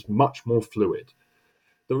 is much more fluid.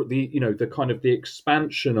 The kind of the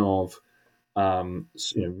expansion of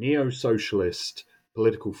neo-socialist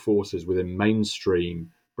political forces within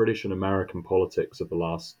mainstream British and American politics of the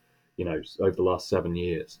last over the last 7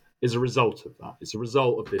 years is a result of that. It's a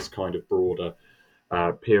result of this kind of broader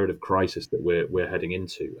period of crisis that we're heading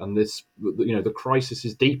into, and this the crisis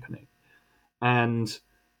is deepening, and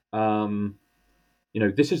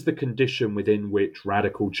this is the condition within which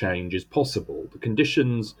radical change is possible. The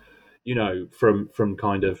conditions, from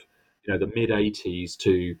kind of the mid 80s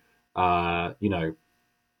to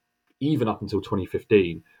even up until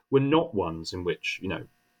 2015 were not ones in which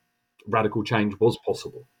radical change was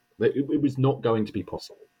possible. It was not going to be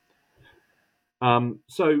possible.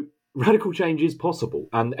 So radical change is possible,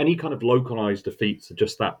 and any kind of localized defeats are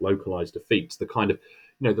just that, localized defeats. The kind of,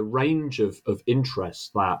 the range of interests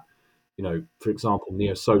that, for example,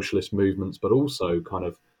 neo-socialist movements, but also kind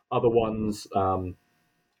of other ones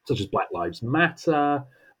such as Black Lives Matter,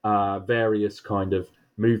 various kind of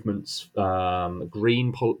movements,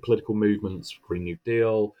 green political movements, Green New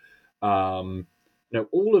Deal,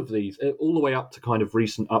 all of these, all the way up to kind of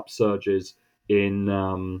recent upsurges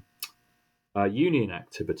in union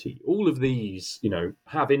activity. All of these,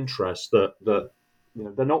 have interests that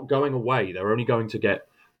they're not going away. They're only going to get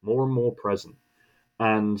more and more present,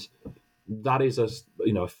 and that is a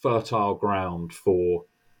fertile ground for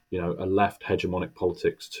a left hegemonic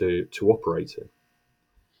politics to operate in.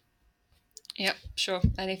 Yep, sure.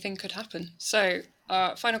 Anything could happen. So,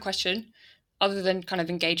 final question. Other than kind of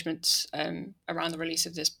engagements around the release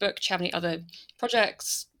of this book, do you have any other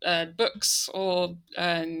projects, books, or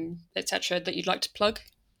etc. that you'd like to plug?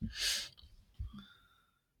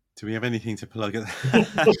 Do we have anything to plug?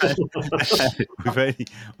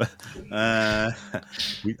 I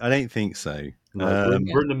don't think so. No,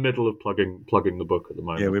 we're in the middle of plugging the book at the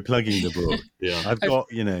moment. Yeah, we're plugging the book. Yeah,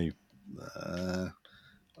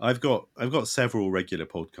 I've got I've got several regular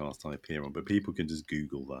podcasts I appear on, but people can just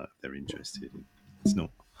Google that if they're interested. It's not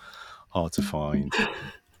hard to find.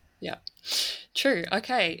 Yeah, true.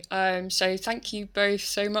 Okay, so thank you both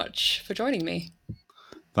so much for joining me.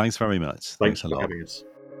 Thanks very much. Thanks a for lot. having us.